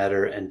Lives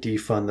Matter and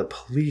defund the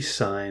police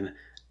sign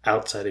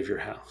outside of your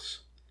house.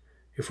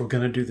 If we're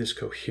going to do this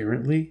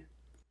coherently,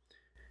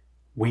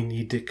 we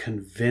need to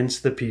convince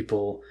the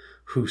people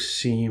who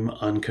seem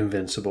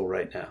unconvincible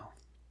right now.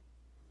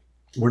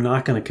 We're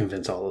not going to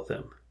convince all of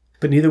them,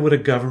 but neither would a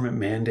government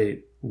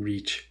mandate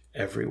reach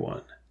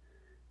everyone.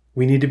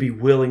 We need to be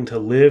willing to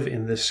live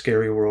in this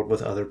scary world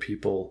with other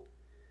people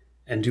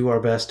and do our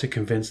best to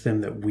convince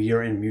them that we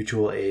are in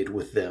mutual aid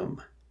with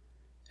them.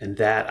 And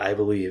that, I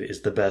believe,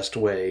 is the best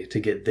way to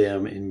get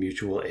them in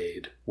mutual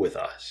aid with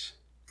us.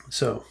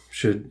 So,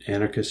 should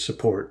anarchists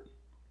support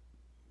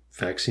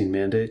vaccine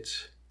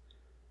mandates?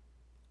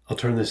 I'll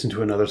turn this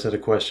into another set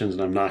of questions,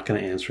 and I'm not going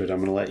to answer it. I'm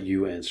going to let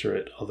you answer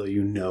it, although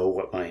you know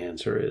what my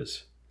answer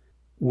is.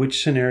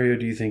 Which scenario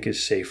do you think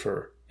is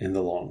safer in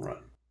the long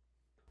run?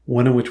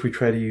 One in which we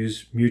try to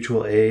use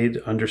mutual aid,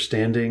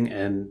 understanding,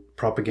 and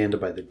propaganda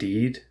by the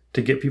deed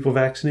to get people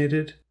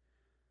vaccinated?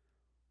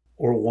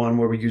 Or one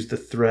where we use the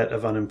threat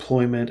of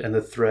unemployment and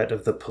the threat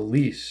of the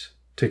police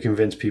to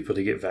convince people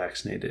to get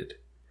vaccinated?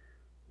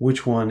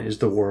 Which one is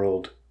the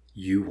world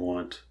you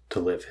want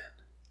to live in?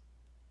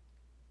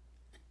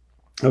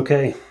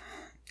 Okay,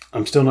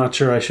 I'm still not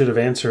sure I should have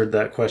answered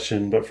that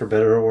question, but for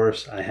better or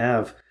worse, I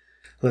have.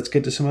 Let's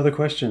get to some other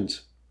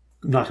questions.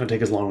 I'm not going to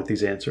take as long with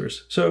these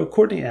answers. So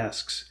Courtney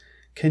asks,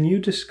 can you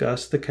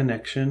discuss the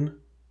connection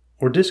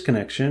or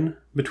disconnection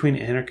between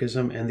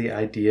anarchism and the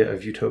idea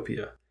of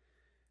utopia?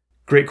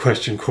 Great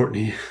question,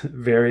 Courtney.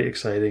 Very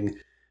exciting.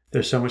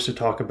 There's so much to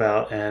talk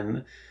about,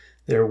 and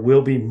there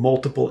will be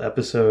multiple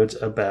episodes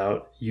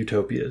about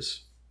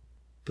utopias.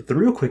 But the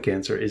real quick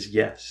answer is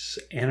yes,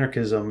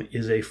 anarchism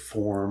is a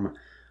form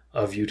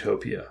of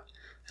utopia.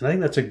 And I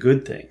think that's a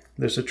good thing.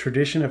 There's a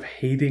tradition of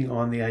hating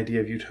on the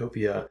idea of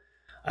utopia.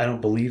 I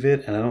don't believe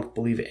it, and I don't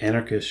believe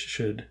anarchists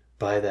should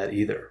buy that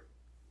either.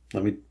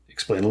 Let me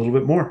explain a little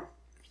bit more.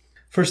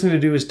 First thing to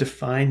do is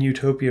define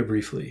utopia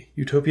briefly.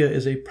 Utopia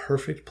is a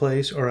perfect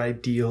place or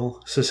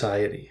ideal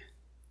society,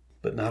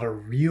 but not a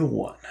real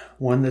one.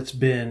 One that's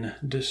been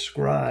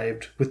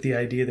described with the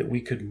idea that we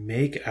could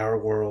make our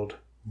world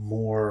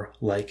more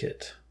like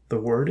it. The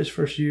word is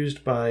first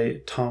used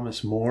by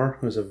Thomas More,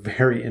 who is a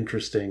very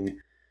interesting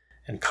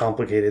and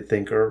complicated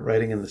thinker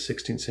writing in the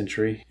 16th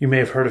century. You may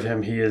have heard of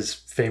him. He is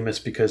famous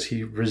because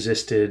he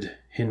resisted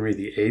Henry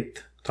VIII.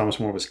 Thomas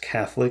More was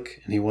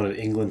Catholic, and he wanted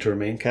England to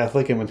remain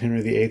Catholic. And when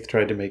Henry VIII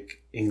tried to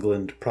make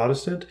England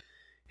Protestant,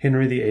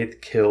 Henry VIII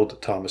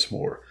killed Thomas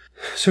More.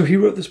 So he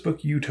wrote this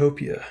book,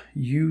 Utopia,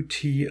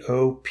 Utopia,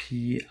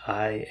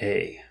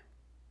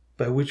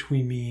 by which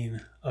we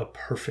mean a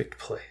perfect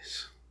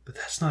place. But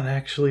that's not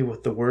actually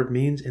what the word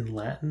means in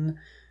Latin.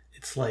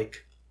 It's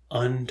like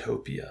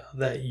untopia.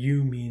 That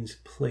U means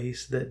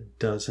place that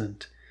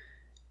doesn't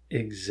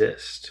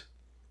exist.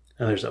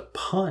 And there's a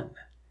pun.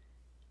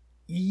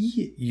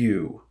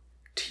 Eutopia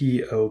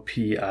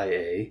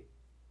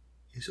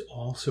is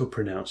also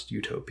pronounced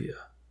utopia.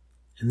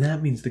 And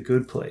that means the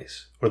good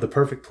place or the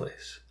perfect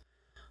place.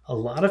 A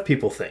lot of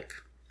people think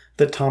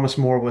that Thomas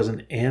More was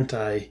an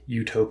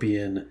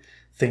anti-utopian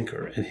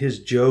thinker, and his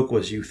joke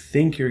was you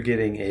think you're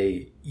getting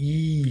a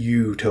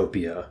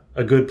utopia,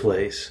 a good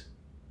place,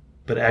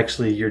 but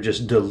actually you're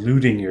just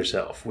deluding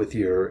yourself with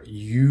your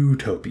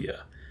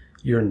utopia,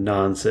 your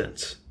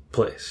nonsense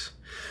place.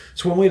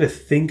 So one way to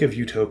think of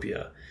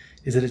utopia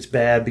is that it's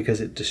bad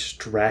because it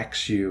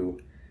distracts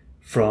you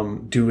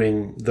from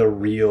doing the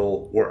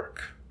real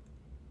work.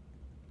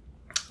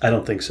 I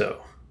don't think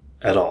so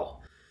at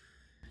all.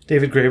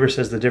 David Graeber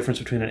says the difference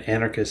between an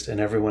anarchist and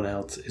everyone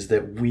else is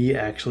that we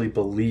actually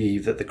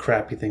believe that the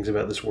crappy things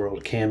about this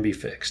world can be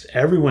fixed.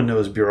 Everyone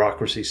knows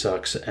bureaucracy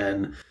sucks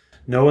and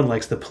no one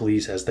likes the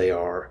police as they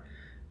are.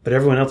 But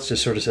everyone else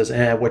just sort of says,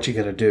 what you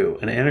gonna do?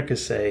 And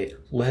anarchists say,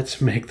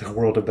 let's make the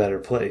world a better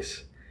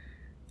place.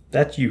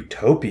 That's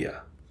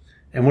utopia.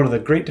 And one of the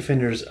great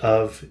defenders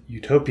of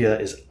utopia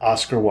is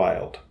Oscar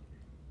Wilde.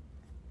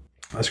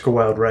 Oscar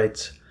Wilde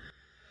writes,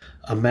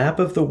 "A map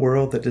of the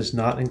world that does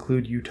not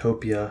include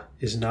utopia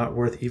is not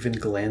worth even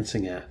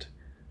glancing at,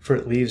 for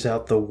it leaves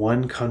out the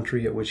one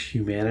country at which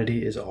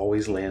humanity is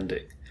always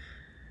landing.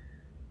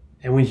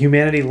 And when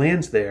humanity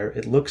lands there,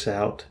 it looks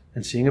out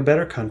and seeing a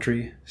better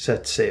country,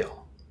 sets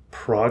sail.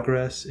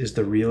 Progress is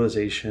the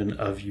realization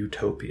of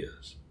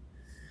utopias."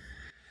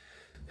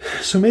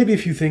 So maybe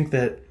if you think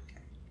that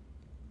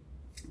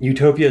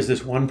utopia is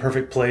this one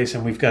perfect place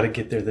and we've got to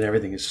get there, that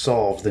everything is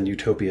solved, then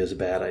utopia is a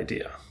bad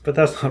idea. But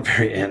that's not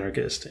very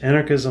anarchist.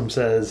 Anarchism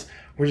says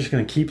we're just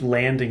going to keep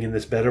landing in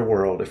this better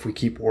world if we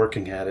keep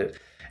working at it,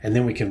 and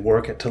then we can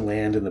work it to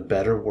land in the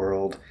better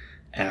world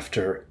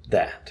after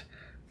that.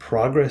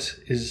 Progress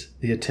is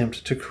the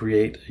attempt to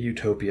create a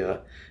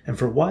utopia, and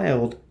for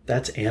Wilde,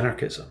 that's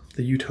anarchism.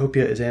 The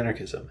utopia is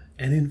anarchism.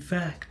 And in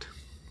fact,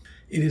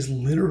 it is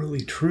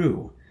literally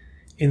true.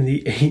 in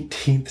the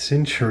 18th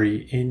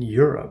century in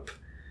Europe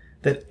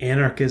that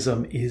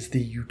anarchism is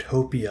the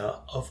utopia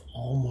of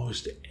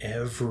almost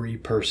every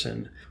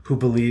person who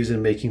believes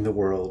in making the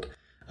world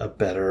a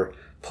better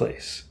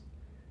place.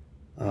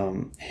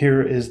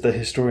 Here is the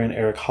historian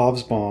Eric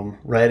Hobsbawm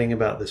writing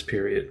about this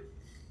period.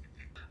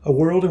 A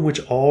world in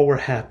which all were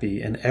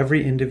happy and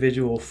every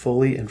individual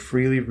fully and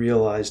freely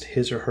realized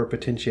his or her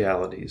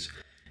potentialities,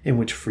 in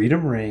which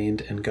freedom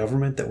reigned and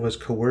government that was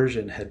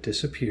coercion had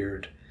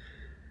disappeared,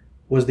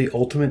 was the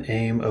ultimate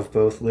aim of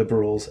both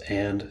liberals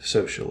and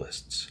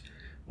socialists.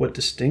 What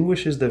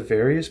distinguishes the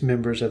various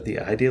members of the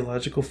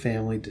ideological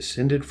family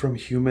descended from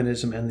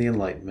humanism and the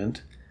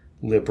Enlightenment,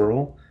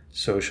 liberal,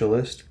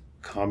 socialist,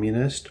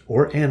 communist,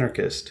 or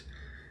anarchist,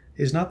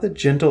 is not the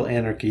gentle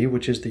anarchy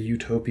which is the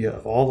utopia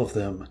of all of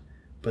them,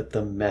 but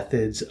the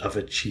methods of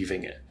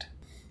achieving it.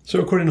 So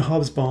according to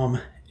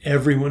Hobsbawm,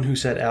 everyone who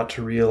set out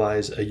to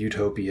realize a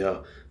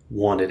utopia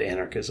wanted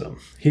anarchism.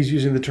 He's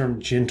using the term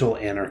gentle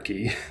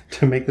anarchy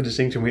to make the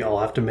distinction we all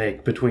have to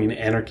make between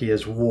anarchy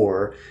as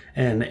war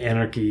and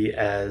anarchy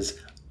as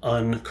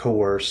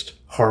uncoerced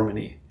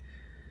harmony.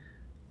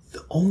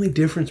 The only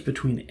difference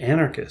between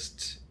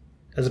anarchists,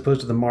 as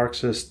opposed to the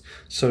Marxists,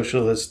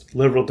 socialists,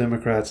 liberal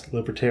Democrats,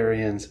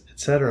 libertarians,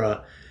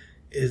 etc.,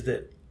 is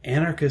that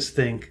anarchists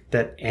think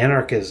that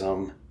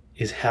anarchism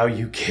is how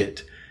you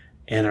get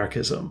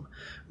anarchism.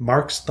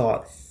 Marx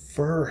thought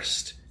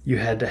first you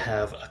had to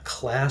have a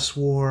class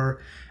war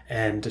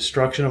and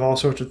destruction of all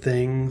sorts of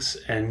things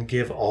and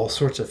give all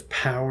sorts of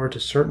power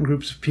to certain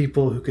groups of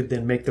people who could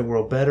then make the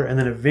world better, and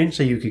then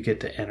eventually you could get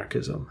to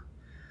anarchism.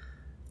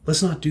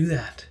 Let's not do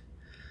that.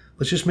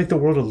 Let's just make the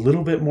world a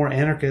little bit more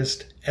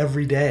anarchist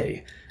every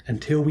day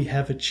until we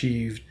have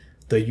achieved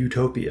the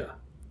utopia.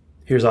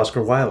 Here's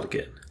Oscar Wilde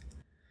again.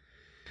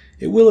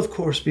 It will, of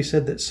course, be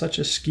said that such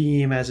a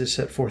scheme as is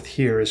set forth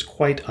here is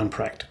quite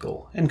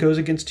unpractical and goes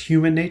against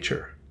human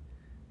nature.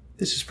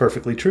 This is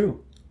perfectly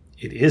true.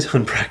 It is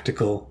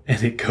unpractical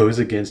and it goes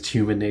against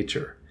human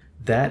nature.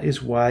 That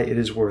is why it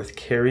is worth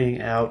carrying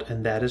out,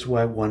 and that is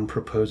why one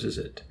proposes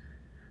it.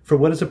 For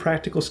what is a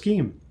practical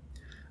scheme?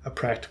 A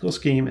practical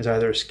scheme is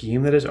either a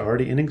scheme that is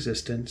already in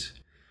existence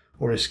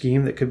or a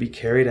scheme that could be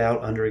carried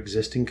out under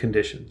existing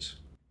conditions.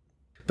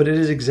 But it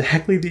is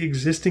exactly the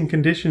existing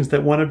conditions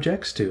that one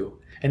objects to,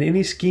 and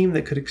any scheme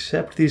that could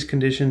accept these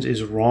conditions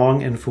is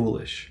wrong and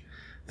foolish.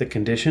 The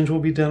conditions will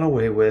be done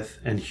away with,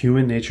 and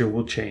human nature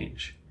will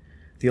change.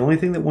 The only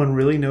thing that one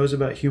really knows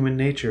about human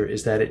nature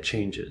is that it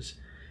changes.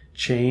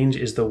 Change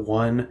is the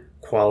one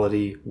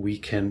quality we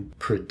can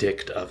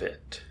predict of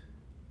it.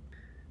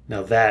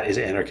 Now that is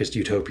anarchist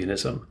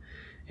utopianism.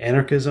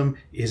 Anarchism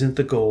isn't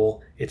the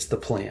goal, it's the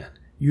plan.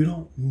 You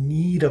don't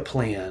need a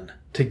plan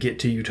to get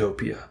to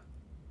utopia.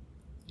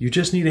 You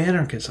just need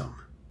anarchism.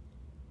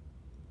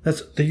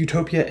 That's the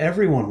utopia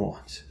everyone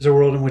wants, is a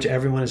world in which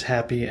everyone is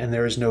happy and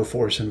there is no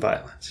force and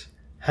violence.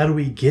 How do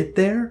we get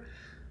there?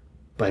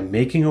 By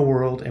making a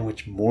world in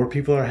which more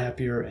people are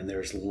happier and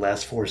there's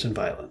less force and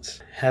violence.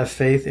 Have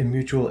faith in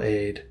mutual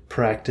aid,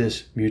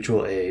 practice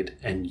mutual aid,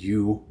 and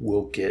you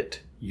will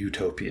get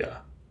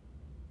utopia.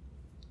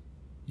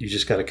 You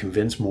just got to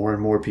convince more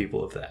and more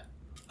people of that.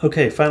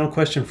 Okay, final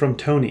question from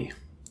Tony.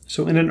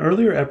 So in an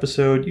earlier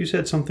episode, you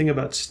said something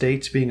about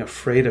states being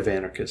afraid of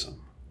anarchism.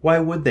 Why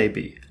would they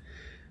be?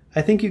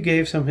 I think you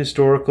gave some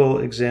historical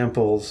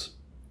examples,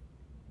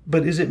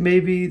 but is it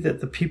maybe that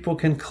the people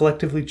can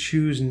collectively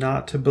choose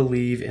not to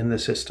believe in the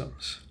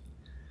systems?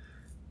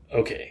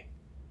 Okay,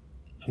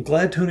 I'm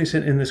glad Tony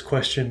sent in this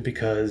question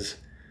because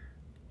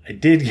I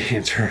did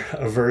answer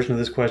a version of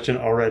this question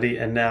already,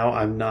 and now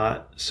I'm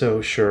not so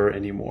sure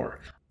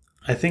anymore.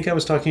 I think I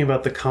was talking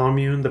about the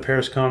Commune, the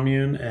Paris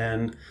Commune,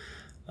 and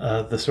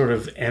the sort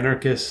of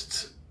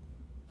anarchist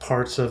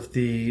parts of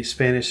the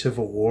Spanish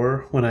Civil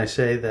War when I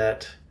say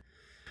that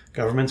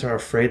governments are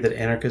afraid that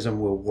anarchism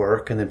will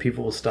work and then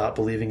people will stop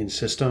believing in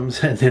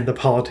systems and then the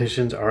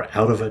politicians are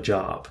out of a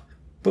job.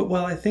 But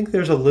while I think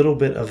there's a little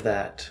bit of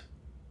that,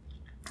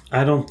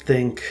 I don't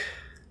think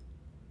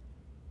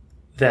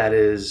that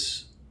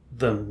is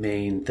the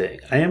main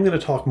thing. I am going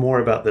to talk more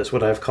about this,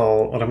 what I'm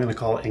going to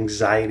call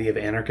anxiety of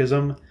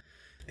anarchism.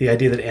 The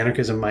idea that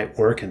anarchism might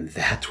work and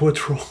that's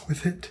what's wrong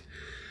with it.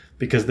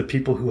 Because the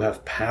people who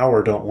have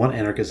power don't want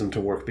anarchism to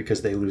work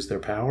because they lose their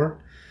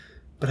power.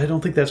 But I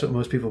don't think that's what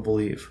most people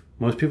believe.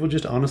 Most people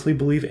just honestly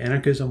believe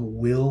anarchism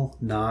will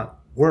not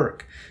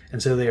work. And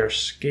so they are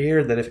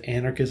scared that if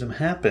anarchism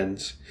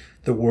happens,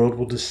 the world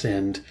will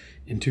descend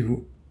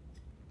into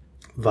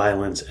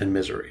violence and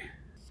misery.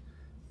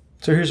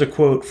 So here's a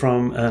quote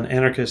from an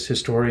anarchist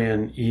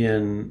historian,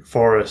 Ian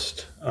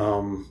Forrest,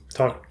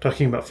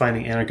 talking about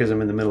finding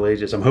anarchism in the Middle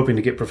Ages. I'm hoping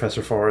to get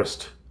Professor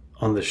Forrest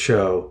on the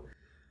show.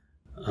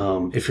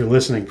 If you're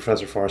listening,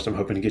 Professor Forrest, I'm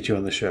hoping to get you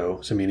on the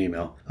show. Send me an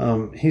email.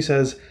 He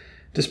says,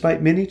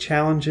 despite many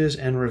challenges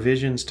and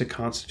revisions to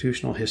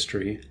constitutional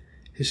history,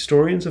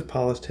 historians of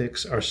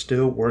politics are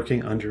still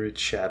working under its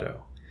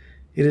shadow.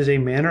 It is a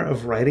manner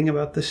of writing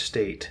about the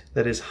state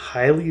that is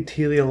highly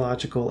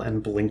teleological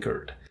and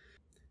blinkered.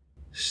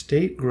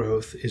 State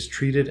growth is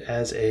treated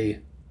as a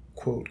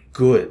quote,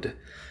 good,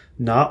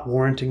 not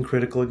warranting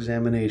critical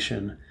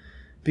examination,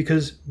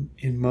 because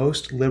in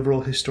most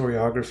liberal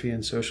historiography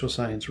and social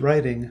science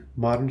writing,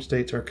 modern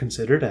states are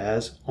considered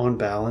as, on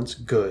balance,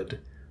 good,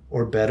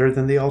 or better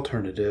than the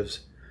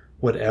alternatives,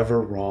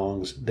 whatever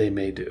wrongs they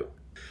may do.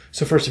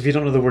 So first, if you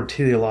don't know the word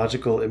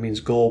teleological, it means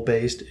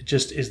goal-based. It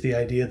just is the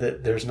idea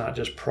that there's not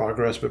just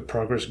progress, but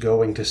progress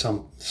going to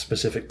some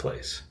specific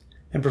place.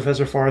 And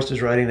Professor Forrest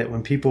is writing that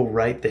when people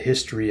write the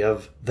history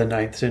of the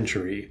 9th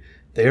century,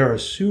 they are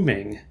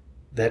assuming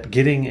that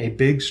getting a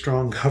big,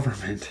 strong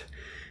government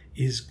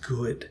is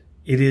good.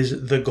 It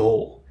is the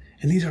goal.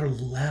 And these are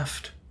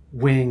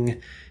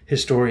left-wing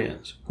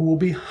historians who will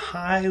be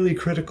highly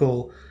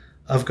critical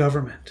of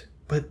government,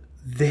 but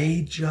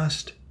they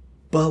just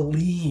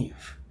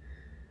believe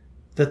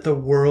that the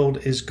world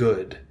is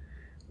good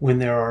when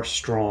there are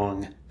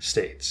strong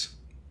states.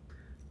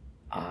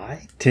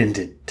 I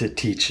tended to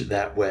teach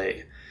that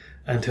way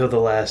until the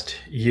last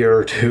year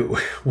or two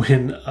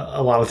when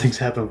a lot of things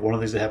happened. One of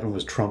the things that happened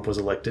was Trump was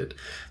elected,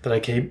 that I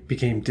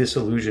became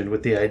disillusioned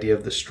with the idea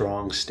of the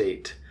strong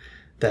state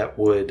that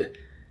would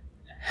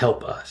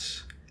help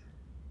us.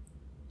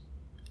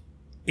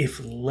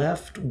 If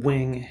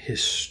left-wing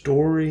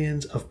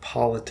historians of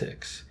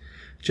politics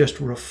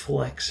just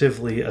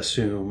reflexively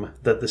assume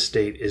that the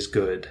state is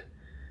good,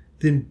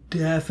 then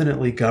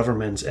definitely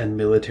governments and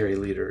military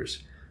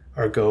leaders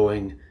are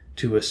going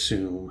to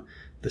assume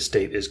the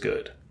state is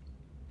good.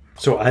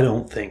 So I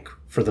don't think,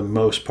 for the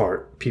most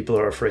part, people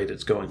are afraid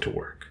it's going to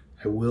work.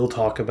 I will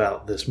talk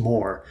about this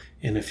more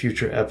in a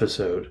future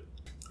episode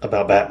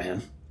about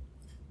Batman.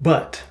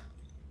 But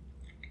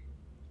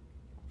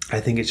I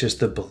think it's just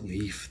the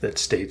belief that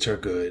states are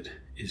good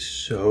is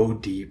so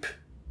deep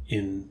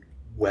in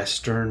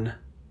Western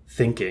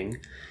thinking,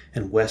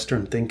 and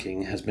Western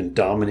thinking has been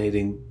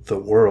dominating the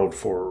world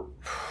for,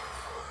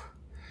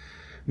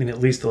 at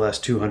least the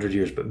last 200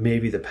 years, but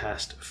maybe the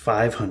past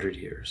 500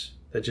 years,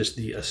 that just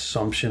the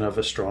assumption of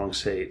a strong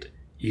state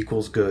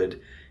equals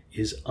good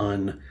is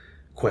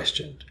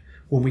unquestioned.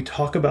 When we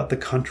talk about the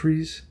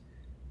countries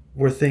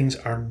where things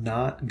are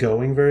not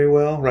going very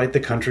well, right?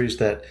 The countries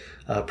that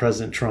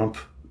President Trump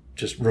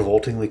just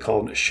revoltingly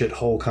called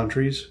shithole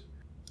countries,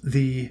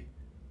 the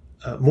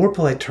more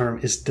polite term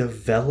is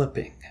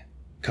developing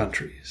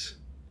countries.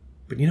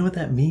 But you know what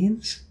that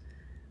means?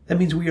 That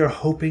means we are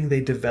hoping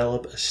they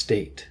develop a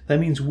state. That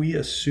means we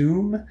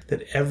assume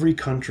that every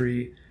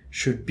country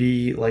should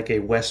be like a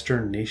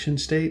Western nation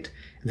state,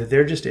 and that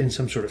they're just in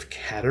some sort of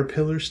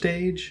caterpillar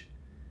stage,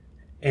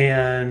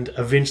 and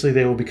eventually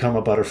they will become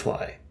a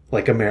butterfly,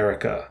 like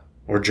America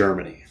or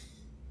Germany.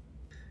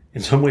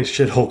 In some ways,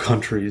 shithole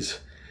countries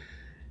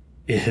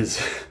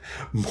is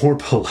more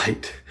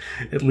polite.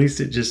 At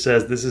least it just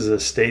says this is a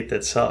state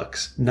that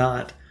sucks,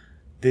 not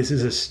this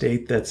is a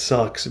state that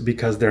sucks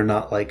because they're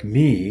not like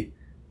me,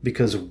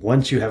 because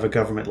once you have a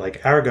government like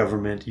our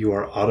government, you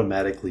are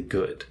automatically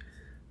good.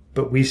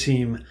 But we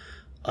seem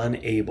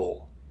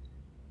unable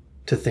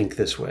to think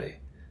this way.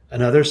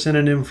 Another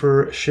synonym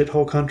for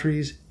shithole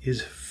countries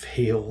is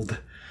failed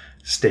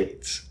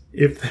states.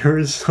 If there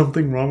is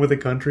something wrong with a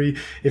country,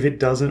 if it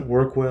doesn't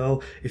work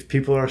well, if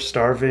people are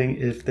starving,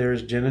 if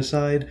there's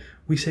genocide,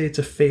 we say it's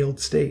a failed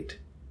state.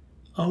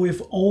 Oh,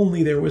 if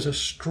only there was a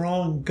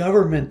strong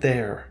government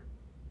there.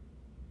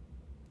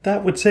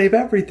 That would save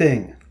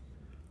everything.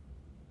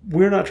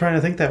 We're not trying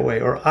to think that way,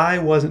 or I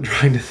wasn't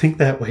trying to think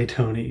that way,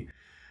 Tony.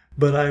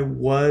 But I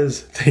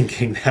was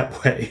thinking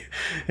that way.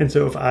 And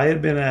so if I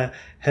had been a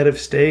head of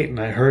state and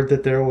I heard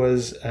that there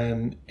was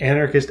an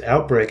anarchist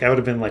outbreak, I would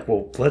have been like,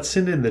 well, let's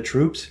send in the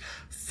troops,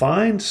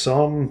 find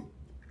some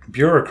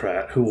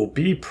bureaucrat who will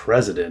be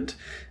president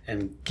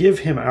and give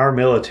him our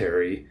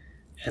military,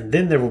 and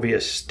then there will be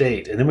a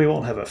state, and then we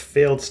won't have a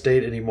failed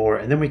state anymore,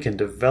 and then we can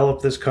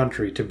develop this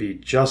country to be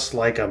just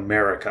like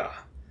America.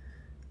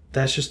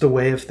 That's just the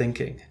way of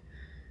thinking.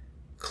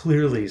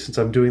 Clearly, since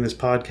I'm doing this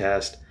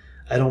podcast,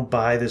 I don't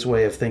buy this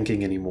way of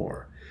thinking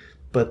anymore.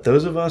 But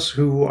those of us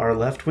who are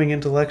left-wing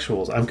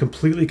intellectuals, I'm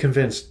completely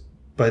convinced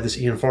by this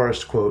Ian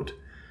Forrest quote,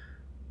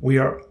 we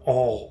are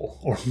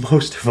all, or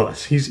most of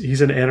us,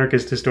 he's an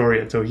anarchist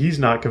historian, so he's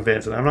not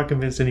convinced, and I'm not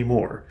convinced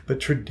anymore. But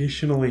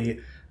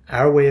traditionally,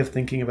 our way of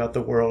thinking about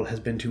the world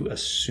has been to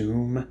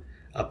assume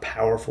a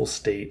powerful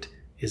state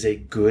is a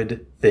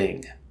good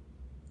thing,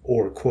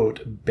 or,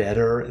 quote,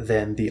 better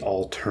than the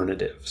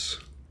alternatives.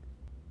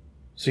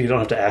 So you don't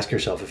have to ask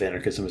yourself if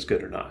anarchism is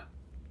good or not.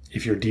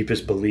 If your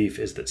deepest belief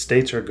is that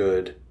states are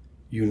good,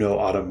 you know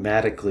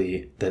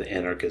automatically that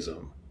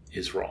anarchism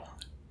is wrong.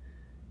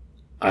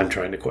 I'm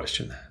trying to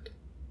question that.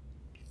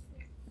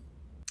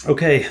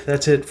 Okay,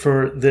 that's it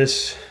for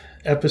this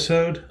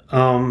episode.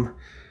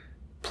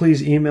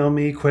 Please email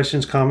me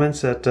questions,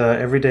 comments at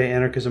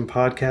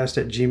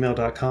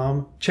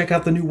everydayanarchismpodcast@gmail.com. Check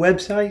out the new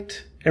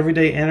website,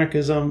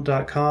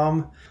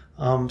 everydayanarchism.com.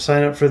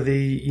 Sign up for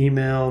the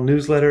email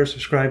newsletter,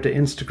 subscribe to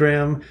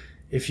Instagram.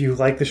 If you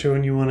like the show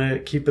and you want to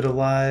keep it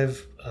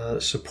alive,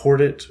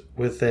 support it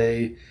with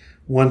a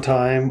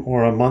one-time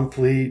or a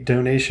monthly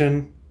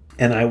donation.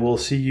 And I will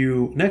see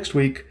you next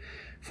week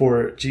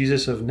for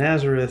Jesus of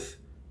Nazareth,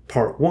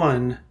 Part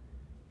 1,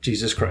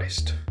 Jesus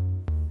Christ.